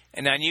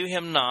 And I knew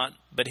him not,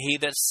 but he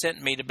that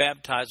sent me to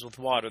baptize with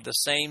water, the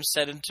same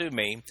said unto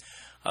me,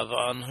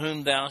 On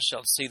whom thou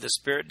shalt see the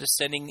Spirit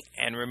descending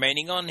and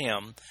remaining on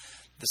him,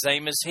 the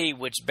same is he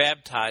which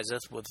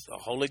baptizeth with the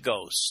Holy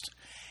Ghost.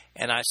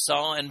 And I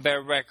saw and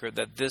bare record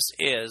that this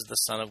is the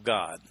Son of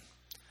God.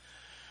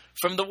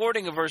 From the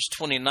wording of verse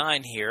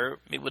 29 here,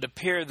 it would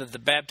appear that the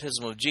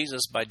baptism of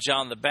Jesus by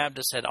John the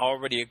Baptist had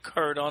already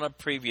occurred on a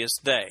previous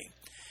day.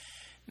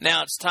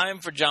 Now it's time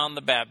for John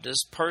the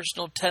Baptist's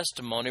personal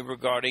testimony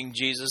regarding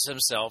Jesus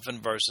himself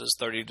in verses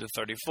 30 to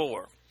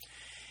 34.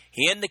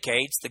 He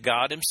indicates that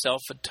God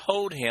himself had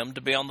told him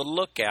to be on the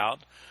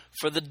lookout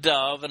for the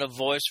dove and a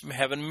voice from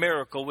heaven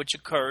miracle which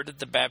occurred at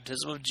the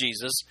baptism of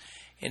Jesus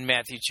in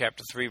Matthew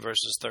chapter 3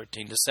 verses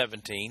 13 to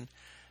 17,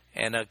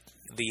 and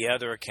the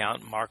other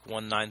account, Mark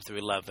 1, 9 through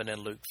 11,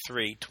 and Luke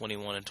 3,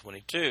 21 and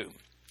 22.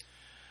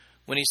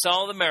 When he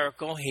saw the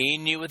miracle, he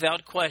knew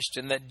without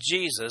question that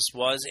Jesus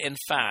was, in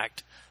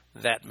fact,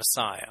 that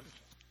Messiah.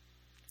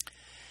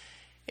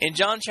 In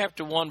John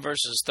chapter 1,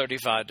 verses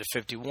 35 to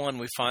 51,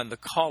 we find the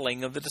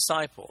calling of the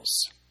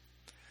disciples.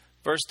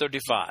 Verse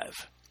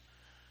 35.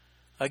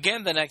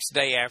 Again the next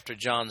day after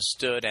John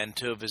stood and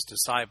two of his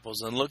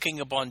disciples, and looking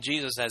upon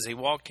Jesus as he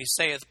walked, he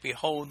saith,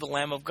 Behold the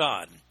Lamb of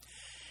God.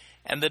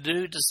 And the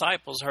two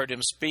disciples heard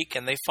him speak,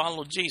 and they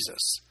followed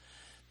Jesus.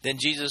 Then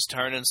Jesus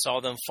turned and saw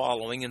them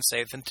following, and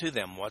saith unto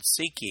them, What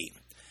seek ye?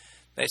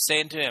 They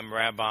say unto him,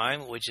 Rabbi,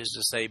 which is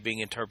to say, being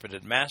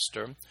interpreted,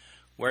 Master,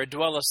 where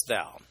dwellest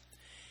thou?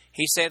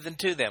 He saith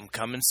unto them,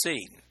 Come and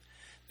see.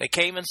 They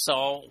came and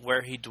saw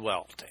where he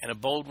dwelt, and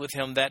abode with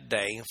him that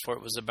day, for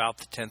it was about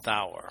the 10th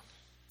hour.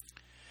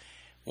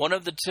 One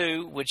of the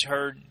two which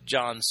heard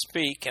John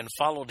speak and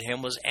followed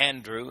him was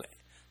Andrew,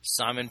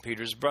 Simon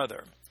Peter's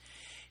brother.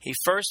 He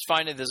first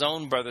findeth his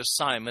own brother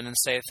Simon, and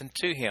saith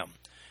unto him,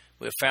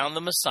 We have found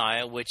the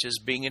Messiah, which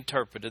is being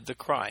interpreted the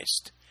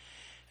Christ.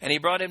 And he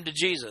brought him to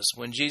Jesus.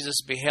 When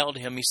Jesus beheld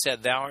him, he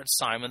said, Thou art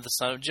Simon, the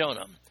son of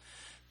Jonah.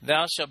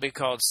 Thou shalt be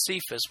called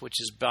Cephas,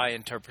 which is by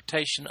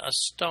interpretation a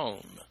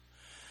stone.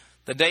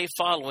 The day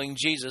following,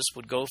 Jesus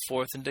would go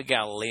forth into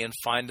Galilee, and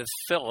findeth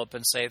Philip,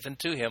 and saith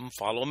unto him,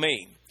 Follow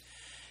me.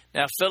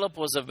 Now Philip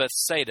was of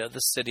Bethsaida, the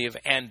city of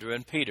Andrew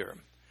and Peter.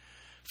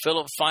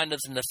 Philip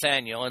findeth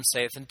Nathanael, and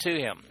saith unto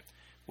him,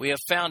 We have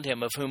found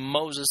him, of whom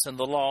Moses and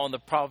the law and the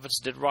prophets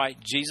did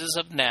write, Jesus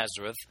of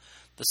Nazareth,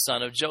 the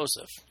son of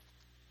Joseph.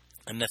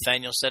 And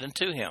Nathanael said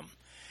unto him,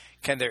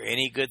 Can there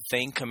any good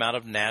thing come out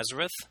of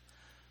Nazareth?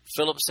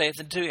 Philip saith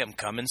unto him,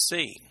 Come and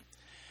see.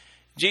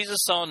 Jesus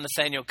saw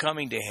Nathanael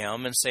coming to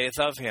him, and saith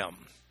of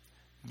him,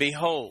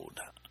 Behold,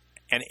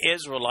 an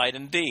Israelite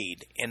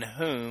indeed, in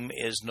whom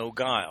is no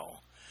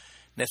guile.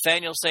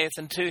 Nathanael saith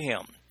unto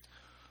him,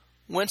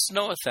 Whence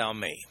knowest thou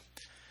me?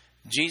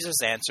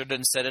 Jesus answered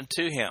and said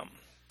unto him,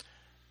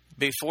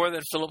 Before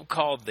that Philip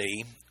called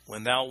thee,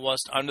 when thou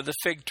wast under the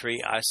fig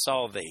tree, I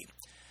saw thee.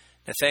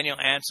 Nathanael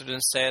answered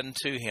and said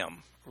unto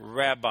him,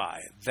 Rabbi,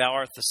 thou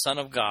art the Son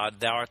of God,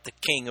 thou art the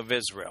King of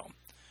Israel.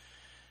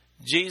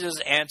 Jesus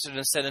answered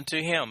and said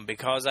unto him,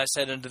 Because I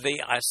said unto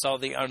thee, I saw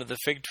thee under the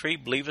fig tree,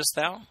 believest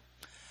thou?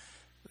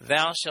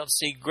 Thou shalt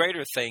see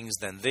greater things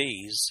than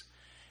these.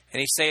 And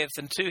he saith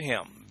unto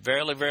him,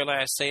 Verily, verily,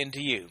 I say unto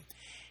you,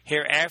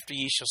 hereafter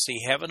ye shall see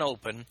heaven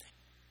open,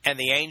 and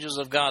the angels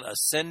of God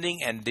ascending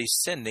and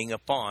descending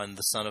upon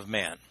the Son of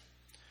Man.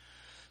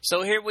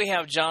 So here we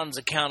have John's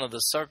account of the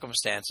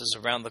circumstances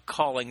around the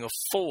calling of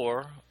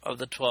 4 of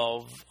the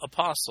 12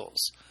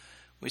 apostles.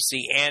 We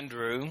see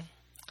Andrew,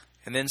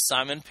 and then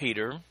Simon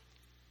Peter,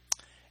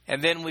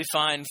 and then we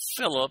find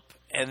Philip,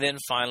 and then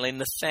finally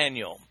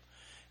Nathanael.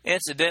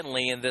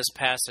 Incidentally, in this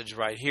passage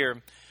right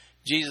here,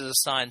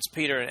 Jesus assigns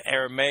Peter an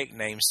Aramaic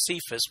name,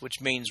 Cephas,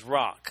 which means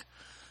rock.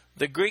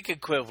 The Greek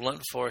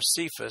equivalent for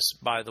Cephas,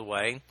 by the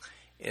way,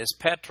 is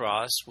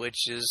Petros,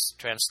 which is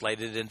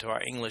translated into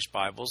our English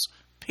Bibles,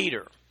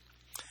 Peter.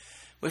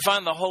 We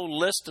find the whole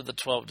list of the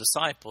 12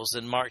 disciples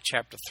in Mark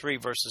chapter 3,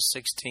 verses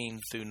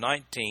 16 through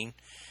 19,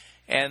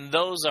 and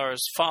those are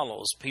as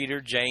follows: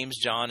 Peter, James,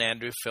 John,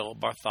 Andrew, Philip,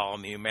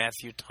 Bartholomew,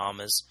 Matthew,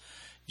 Thomas,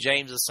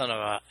 James the son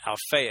of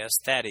Alphaeus,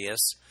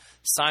 Thaddeus,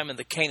 Simon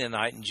the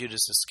Canaanite, and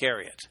Judas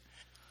Iscariot.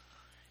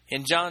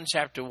 In John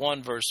chapter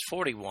 1, verse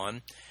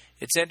 41,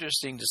 it's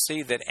interesting to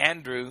see that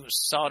Andrew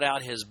sought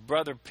out his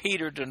brother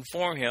Peter to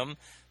inform him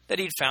that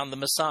he'd found the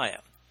Messiah.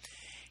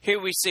 Here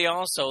we see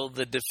also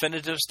the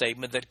definitive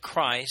statement that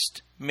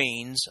Christ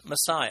means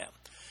Messiah.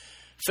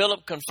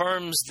 Philip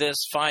confirms this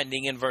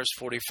finding in verse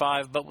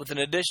 45, but with an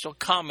additional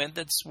comment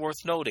that's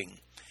worth noting.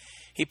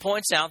 He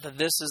points out that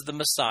this is the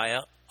Messiah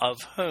of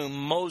whom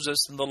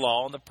Moses and the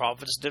law and the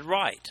prophets did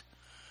write.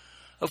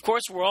 Of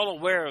course, we're all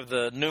aware of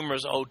the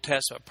numerous Old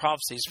Testament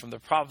prophecies from the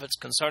prophets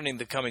concerning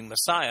the coming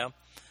Messiah,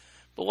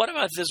 but what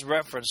about this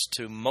reference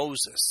to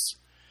Moses?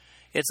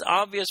 It's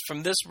obvious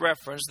from this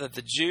reference that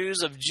the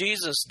Jews of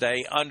Jesus'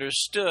 day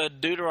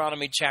understood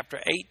Deuteronomy chapter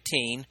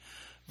 18,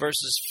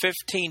 verses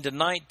 15 to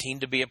 19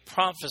 to be a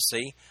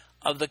prophecy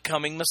of the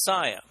coming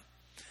Messiah.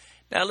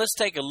 Now let's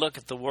take a look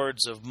at the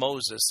words of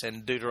Moses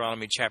in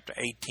Deuteronomy chapter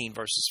 18,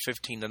 verses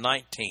 15 to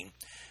 19.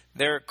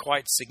 They're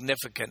quite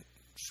significant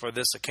for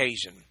this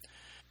occasion.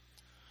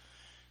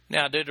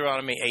 Now,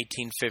 Deuteronomy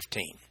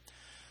 18:15.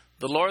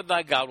 The Lord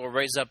thy God will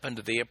raise up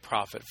unto thee a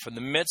prophet from the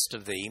midst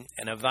of thee,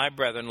 and of thy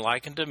brethren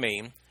like unto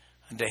me,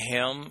 unto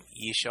him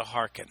ye shall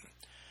hearken,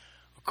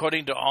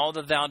 according to all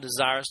that thou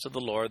desirest of the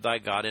Lord thy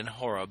God in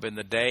Horeb in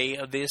the day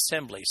of the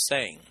assembly,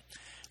 saying,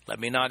 Let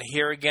me not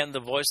hear again the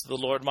voice of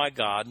the Lord my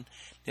God,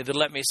 neither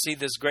let me see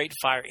this great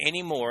fire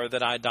any more,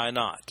 that I die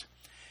not.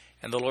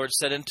 And the Lord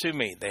said unto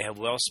me, They have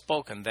well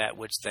spoken that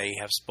which they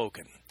have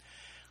spoken.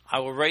 I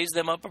will raise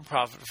them up a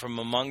prophet from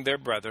among their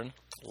brethren,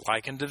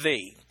 like unto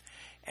thee,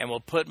 and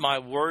will put my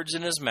words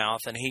in his mouth,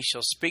 and he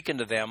shall speak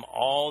unto them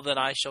all that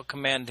I shall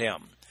command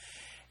him.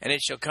 And it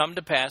shall come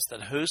to pass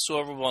that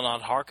whosoever will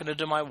not hearken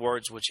unto my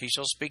words which he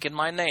shall speak in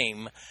my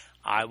name,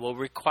 I will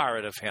require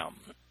it of him.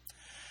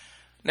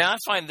 Now I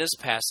find this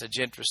passage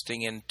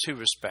interesting in 2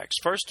 respects.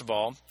 First of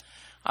all,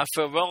 I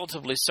feel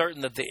relatively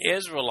certain that the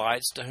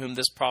Israelites to whom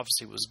this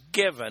prophecy was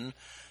given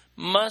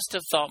must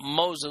have thought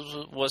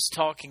Moses was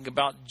talking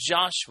about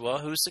Joshua,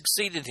 who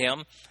succeeded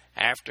him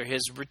after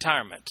his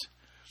retirement.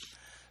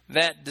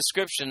 That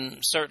description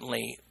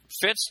certainly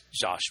fits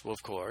Joshua,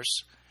 of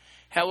course.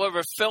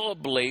 However,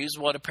 Philip believes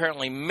what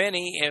apparently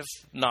many, if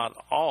not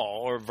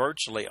all, or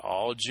virtually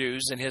all,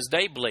 Jews in his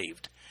day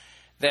believed,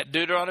 that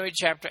Deuteronomy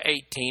chapter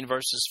 18,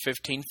 verses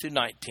 15 through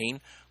 19,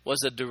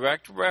 was a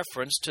direct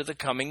reference to the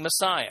coming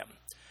Messiah.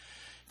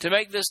 To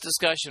make this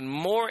discussion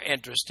more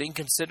interesting,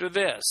 consider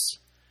this.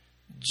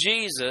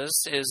 Jesus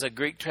is a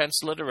Greek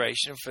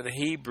transliteration for the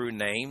Hebrew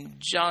name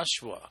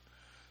Joshua.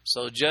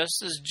 So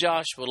just as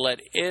Joshua led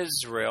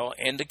Israel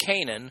into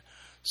Canaan,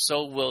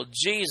 so will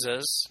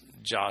Jesus,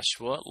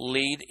 Joshua,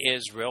 lead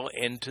Israel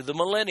into the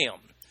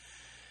millennium.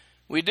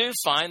 We do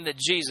find that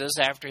Jesus,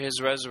 after his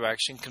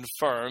resurrection,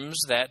 confirms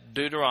that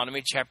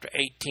Deuteronomy chapter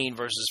 18,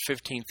 verses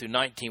 15 through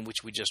 19,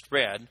 which we just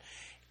read,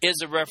 is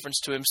a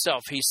reference to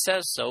himself. He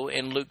says so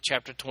in Luke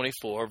chapter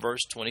 24,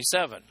 verse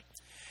 27.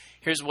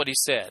 Here's what he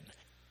said.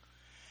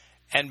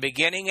 And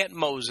beginning at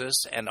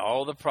Moses and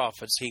all the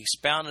prophets, he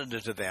expounded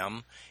unto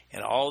them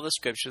in all the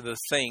Scripture the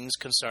things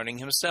concerning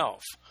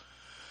himself.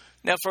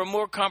 Now, for a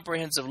more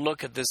comprehensive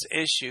look at this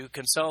issue,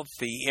 consult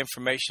the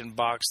information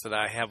box that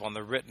I have on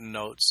the written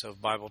notes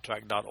of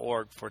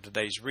BibleTrack.org for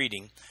today's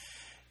reading,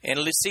 and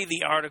let's see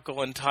the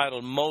article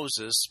entitled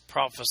Moses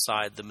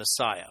Prophesied the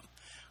Messiah.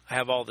 I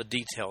have all the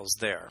details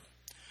there.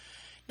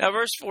 Now,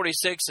 verse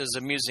 46 is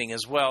amusing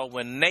as well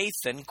when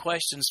Nathan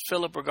questions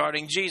Philip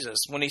regarding Jesus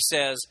when he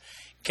says,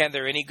 Can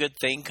there any good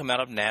thing come out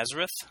of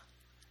Nazareth?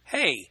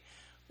 Hey,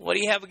 what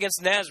do you have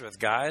against Nazareth,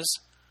 guys?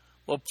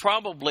 Well,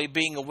 probably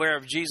being aware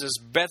of Jesus'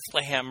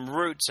 Bethlehem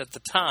roots at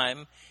the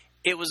time,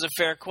 it was a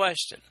fair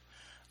question.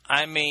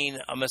 I mean,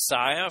 a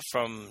Messiah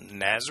from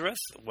Nazareth,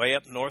 way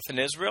up north in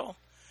Israel?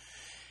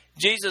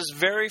 Jesus'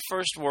 very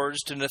first words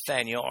to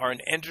Nathanael are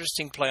an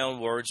interesting play on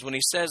words when he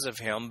says of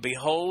him,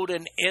 Behold,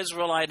 an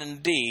Israelite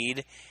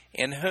indeed,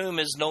 in whom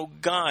is no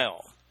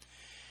guile.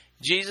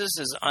 Jesus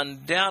is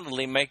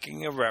undoubtedly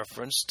making a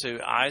reference to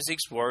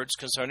Isaac's words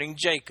concerning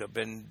Jacob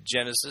in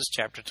Genesis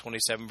chapter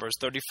 27, verse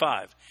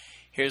 35.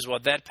 Here's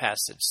what that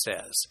passage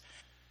says.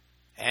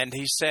 And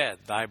he said,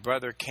 Thy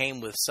brother came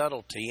with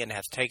subtlety and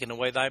hath taken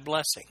away thy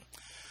blessing.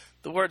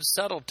 The word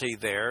subtlety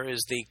there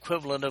is the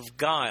equivalent of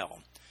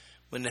guile.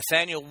 When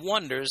Nathanael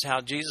wonders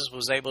how Jesus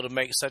was able to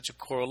make such a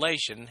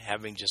correlation,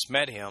 having just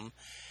met him,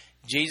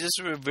 Jesus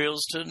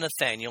reveals to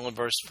Nathanael in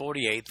verse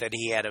 48 that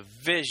he had a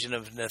vision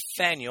of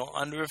Nathanael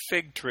under a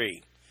fig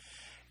tree.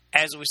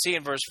 As we see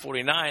in verse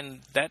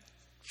 49, that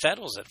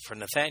settles it for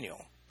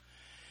Nathanael.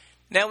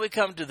 Now we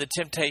come to the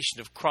temptation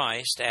of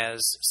Christ as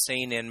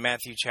seen in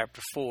Matthew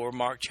chapter 4,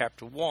 Mark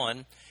chapter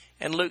 1,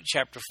 and Luke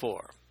chapter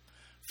 4.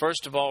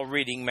 First of all,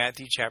 reading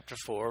Matthew chapter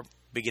 4,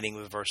 beginning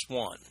with verse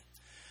 1.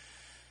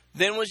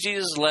 Then was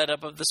Jesus led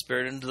up of the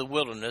Spirit into the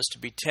wilderness to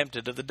be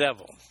tempted of the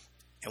devil.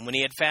 And when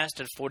he had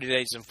fasted 40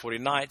 days and 40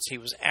 nights, he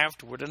was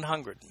afterward an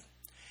hungered.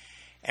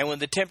 And when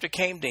the tempter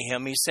came to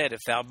him, he said,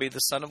 If thou be the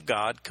Son of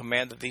God,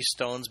 command that these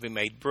stones be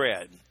made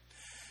bread.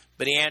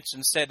 But he answered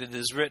and said, It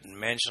is written,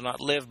 Man shall not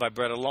live by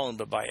bread alone,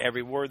 but by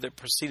every word that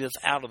proceedeth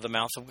out of the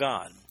mouth of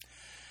God.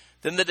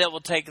 Then the devil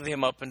taketh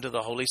him up into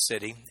the holy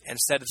city, and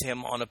setteth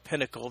him on a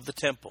pinnacle of the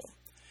temple,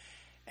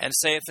 and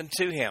saith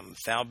unto him, If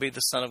thou be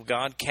the Son of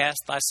God, cast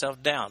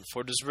thyself down,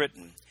 for it is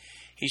written,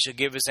 He shall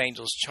give his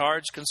angels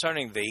charge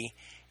concerning thee,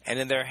 and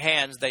in their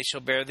hands they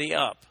shall bear thee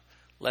up,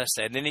 lest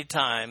at any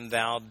time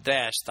thou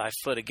dash thy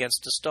foot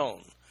against a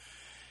stone.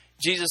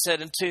 Jesus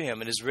said unto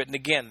him, It is written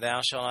again,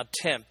 Thou shalt not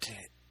tempt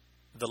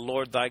the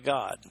Lord thy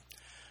God.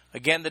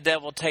 Again the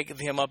devil taketh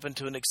him up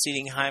into an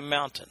exceeding high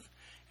mountain,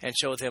 and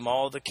showeth him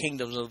all the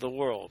kingdoms of the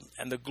world,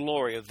 and the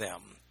glory of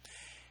them,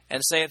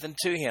 and saith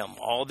unto him,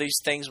 All these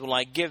things will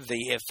I give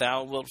thee, if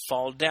thou wilt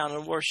fall down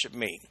and worship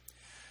me.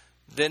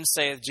 Then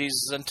saith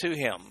Jesus unto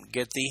him,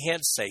 Get thee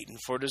hence, Satan,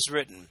 for it is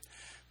written,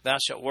 Thou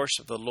shalt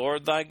worship the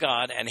Lord thy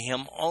God, and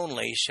him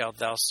only shalt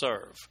thou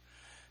serve.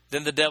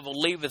 Then the devil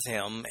leaveth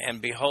him, and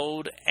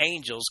behold,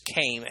 angels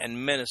came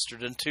and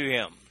ministered unto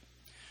him.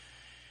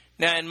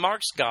 Now in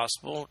Mark's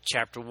Gospel,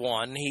 chapter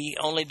 1, he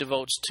only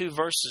devotes 2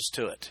 verses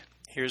to it.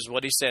 Here's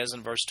what he says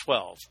in verse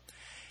 12.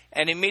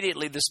 And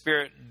immediately the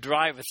Spirit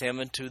driveth him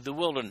into the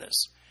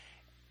wilderness.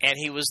 And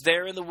he was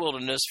there in the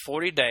wilderness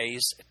 40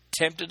 days,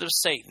 tempted of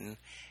Satan,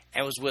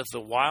 and was with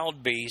the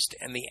wild beast,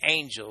 and the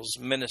angels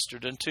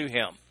ministered unto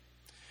him.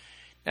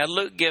 Now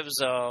Luke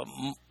gives a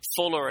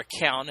fuller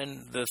account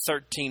in the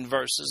 13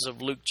 verses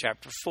of Luke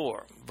chapter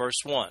 4, verse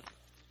 1.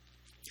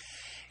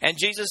 And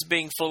Jesus,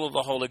 being full of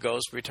the Holy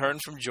Ghost,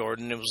 returned from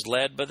Jordan, and was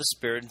led by the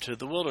Spirit into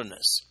the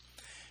wilderness,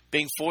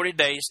 being 40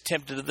 days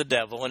tempted of the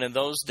devil. And in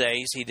those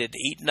days he did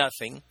eat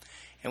nothing,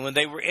 and when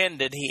they were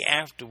ended, he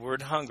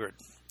afterward hungered.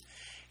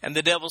 And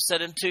the devil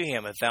said unto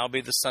him, If thou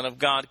be the Son of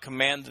God,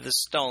 command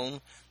this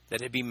stone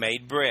that it be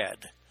made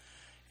bread.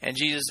 And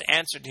Jesus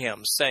answered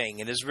him, saying,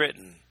 It is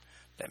written,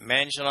 that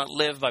man shall not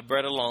live by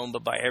bread alone,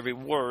 but by every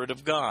word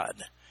of God.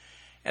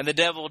 And the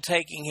devil,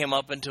 taking him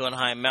up into an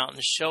high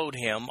mountain, showed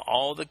him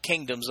all the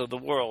kingdoms of the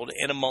world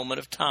in a moment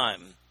of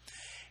time.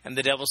 And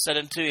the devil said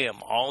unto him,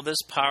 All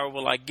this power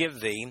will I give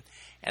thee,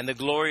 and the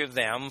glory of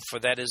them, for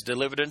that is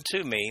delivered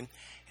unto me,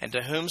 and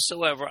to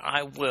whomsoever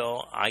I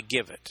will I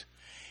give it.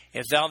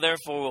 If thou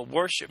therefore wilt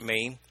worship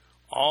me,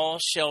 all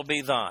shall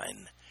be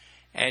thine.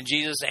 And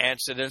Jesus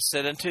answered and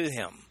said unto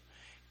him,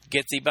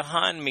 Get thee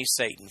behind me,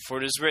 Satan,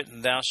 for it is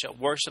written, Thou shalt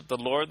worship the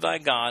Lord thy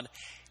God,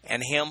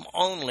 and him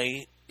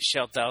only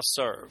shalt thou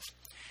serve.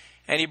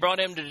 And he brought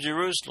him to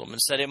Jerusalem,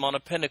 and set him on a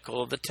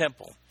pinnacle of the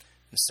temple,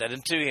 and said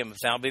unto him, If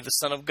thou be the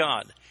Son of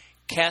God,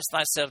 cast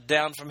thyself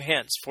down from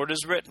hence, for it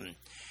is written,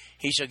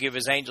 He shall give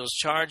his angels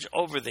charge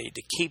over thee,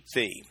 to keep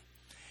thee.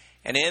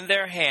 And in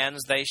their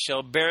hands they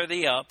shall bear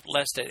thee up,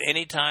 lest at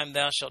any time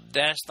thou shalt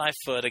dash thy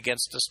foot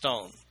against a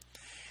stone.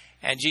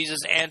 And Jesus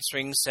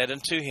answering said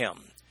unto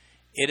him,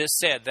 It is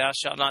said, Thou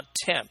shalt not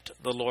tempt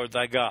the Lord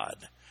thy God.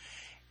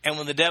 And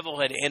when the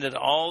devil had ended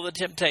all the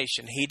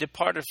temptation, he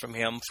departed from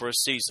him for a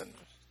season.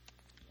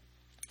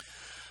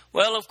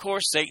 Well, of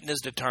course, Satan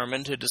is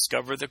determined to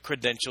discover the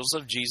credentials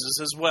of Jesus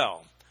as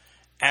well.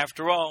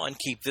 After all, and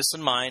keep this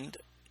in mind,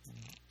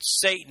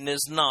 Satan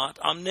is not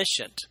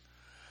omniscient.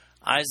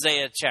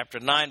 Isaiah chapter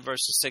 9,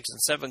 verses 6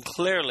 and 7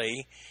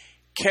 clearly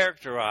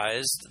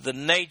characterized the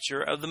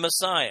nature of the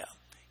Messiah.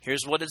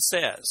 Here's what it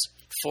says.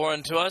 For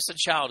unto us a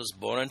child is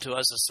born, unto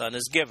us a son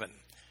is given,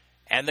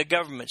 and the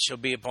government shall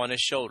be upon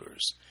his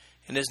shoulders.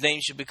 And his name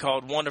shall be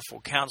called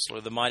Wonderful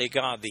Counselor, the Mighty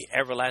God, the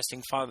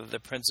Everlasting Father, the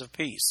Prince of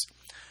Peace.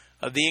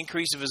 Of the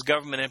increase of his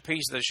government and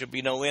peace there shall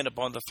be no end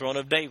upon the throne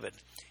of David,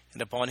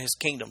 and upon his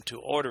kingdom, to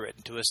order it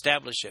and to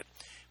establish it,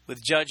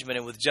 with judgment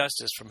and with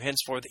justice from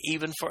henceforth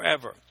even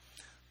forever.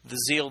 The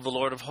zeal of the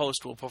Lord of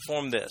hosts will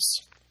perform this.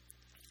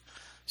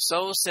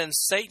 So,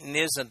 since Satan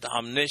isn't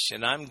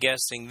omniscient, I'm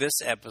guessing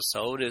this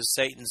episode is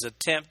Satan's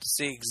attempt to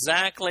see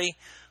exactly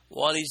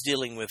what he's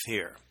dealing with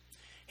here.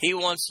 He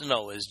wants to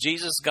know, is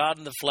Jesus God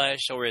in the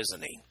flesh, or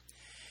isn't he?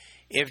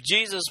 If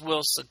Jesus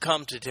will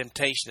succumb to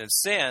temptation and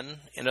sin,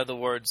 in other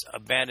words,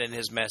 abandon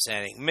his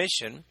messianic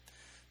mission,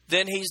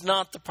 then he's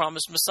not the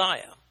promised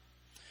Messiah.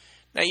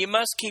 Now, you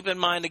must keep in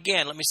mind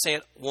again, let me say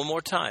it one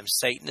more time,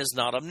 Satan is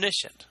not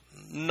omniscient,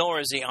 nor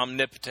is he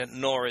omnipotent,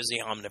 nor is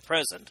he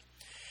omnipresent.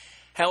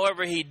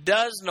 However, he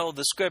does know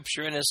the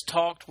Scripture and has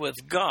talked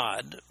with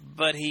God,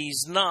 but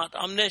he's not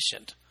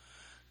omniscient.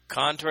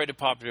 Contrary to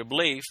popular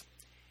belief,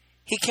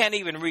 He can't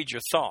even read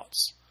your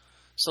thoughts.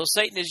 So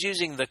Satan is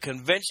using the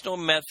conventional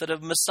method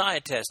of Messiah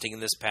testing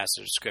in this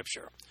passage of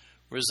Scripture.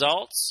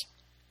 Results?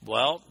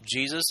 Well,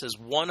 Jesus is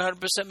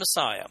 100%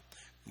 Messiah,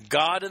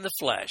 God in the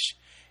flesh,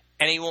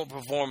 and he won't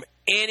perform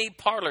any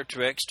parlor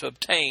tricks to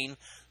obtain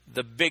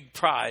the big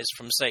prize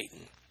from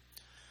Satan.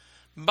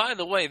 By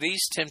the way,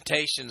 these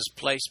temptations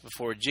placed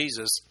before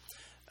Jesus,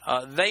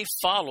 they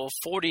follow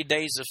 40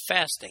 days of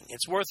fasting.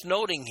 It's worth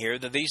noting here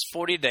that these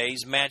 40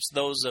 days match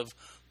those of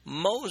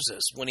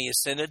Moses when he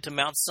ascended to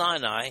Mount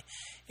Sinai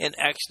in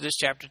Exodus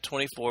chapter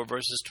 24,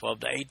 verses 12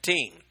 to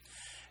 18.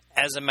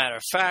 As a matter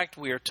of fact,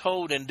 we are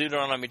told in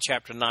Deuteronomy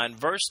chapter 9,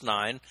 verse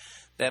 9,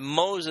 that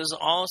Moses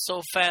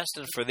also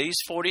fasted for these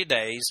 40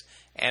 days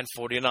and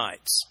 40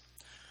 nights.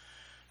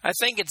 I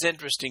think it's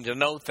interesting to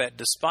note that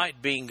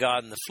despite being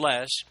God in the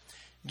flesh,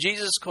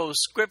 Jesus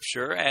quotes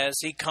Scripture as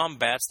he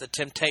combats the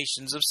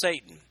temptations of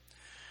Satan.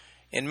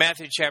 In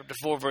Matthew chapter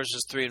 4,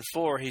 verses 3 and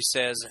 4, he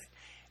says,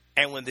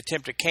 "And when the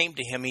tempter came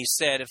to him, he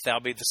said, If thou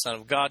be the Son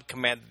of God,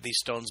 command that these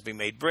stones be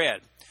made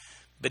bread.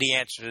 But he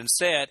answered and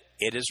said,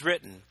 It is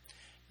written,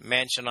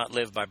 Man shall not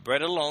live by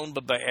bread alone,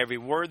 but by every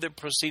word that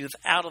proceedeth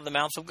out of the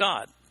mouth of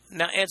God."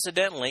 Now,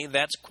 incidentally,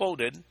 that's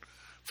quoted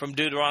from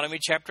Deuteronomy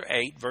chapter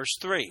 8, verse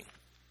 3.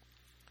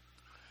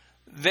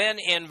 Then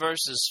in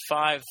verses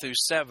 5 through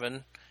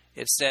 7,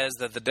 it says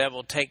that the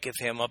devil taketh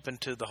him up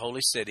into the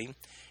holy city,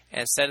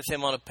 and setteth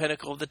him on a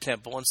pinnacle of the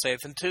temple, and saith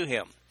unto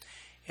him,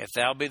 If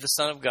thou be the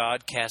Son of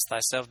God, cast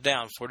thyself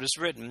down, for it is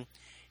written,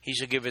 He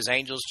shall give his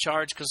angels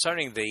charge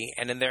concerning thee,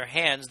 and in their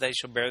hands they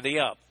shall bear thee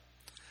up,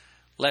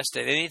 lest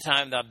at any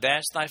time thou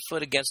dash thy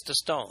foot against a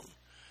stone.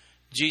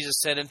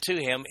 Jesus said unto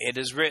him, It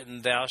is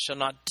written, Thou shalt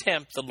not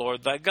tempt the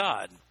Lord thy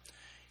God.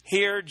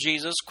 Here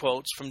Jesus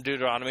quotes from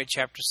Deuteronomy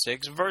chapter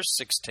 6, verse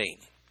 16.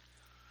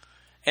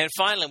 And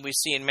finally we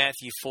see in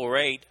Matthew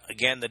 4:8,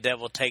 again the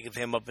devil taketh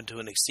him up into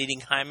an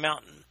exceeding high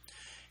mountain,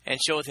 and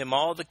showeth him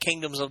all the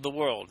kingdoms of the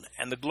world,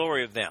 and the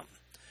glory of them,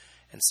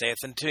 and saith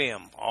unto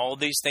him, All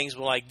these things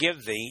will I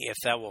give thee, if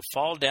thou wilt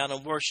fall down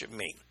and worship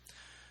me.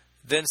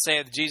 Then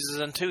saith Jesus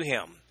unto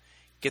him,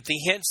 Get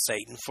thee hence,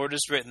 Satan, for it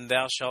is written,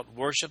 Thou shalt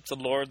worship the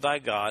Lord thy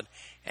God,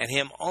 and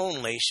him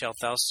only shalt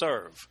thou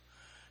serve.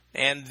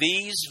 And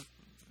these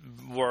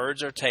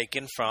words are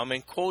taken from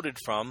and quoted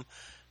from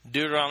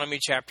Deuteronomy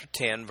chapter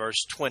 10,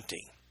 verse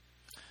 20.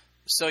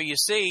 So you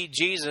see,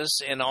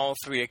 Jesus, in all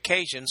three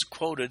occasions,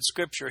 quoted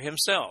Scripture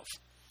himself.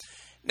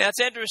 Now,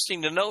 it's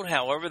interesting to note,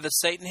 however, that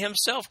Satan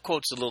himself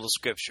quotes a little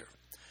Scripture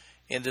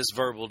in this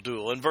verbal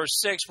duel. In verse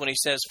 6, when he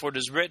says, For it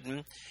is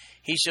written,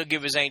 He shall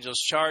give his angels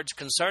charge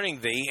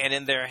concerning thee, and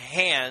in their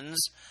hands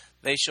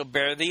they shall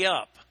bear thee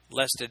up,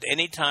 lest at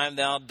any time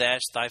thou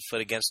dash thy foot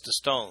against a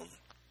stone.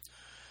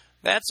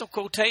 That's a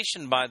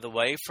quotation, by the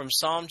way, from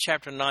Psalm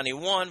chapter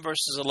 91,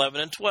 verses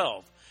 11 and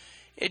 12.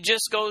 It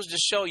just goes to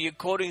show you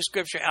quoting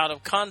Scripture out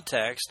of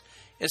context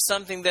is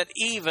something that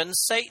even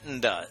Satan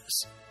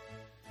does.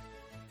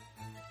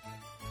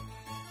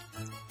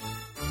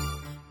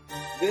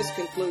 This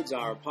concludes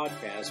our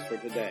podcast for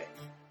today.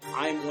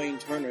 I'm Wayne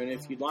Turner, and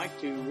if you'd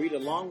like to read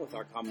along with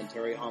our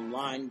commentary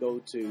online, go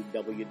to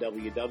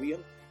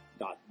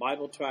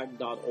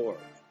www.bibletrack.org.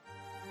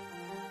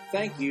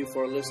 Thank you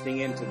for listening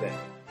in today.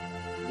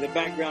 The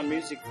background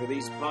music for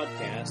these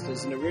podcasts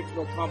is an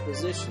original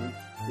composition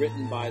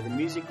written by the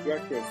music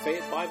director of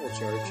Fayette Bible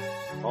Church,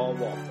 Paul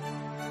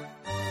Walton.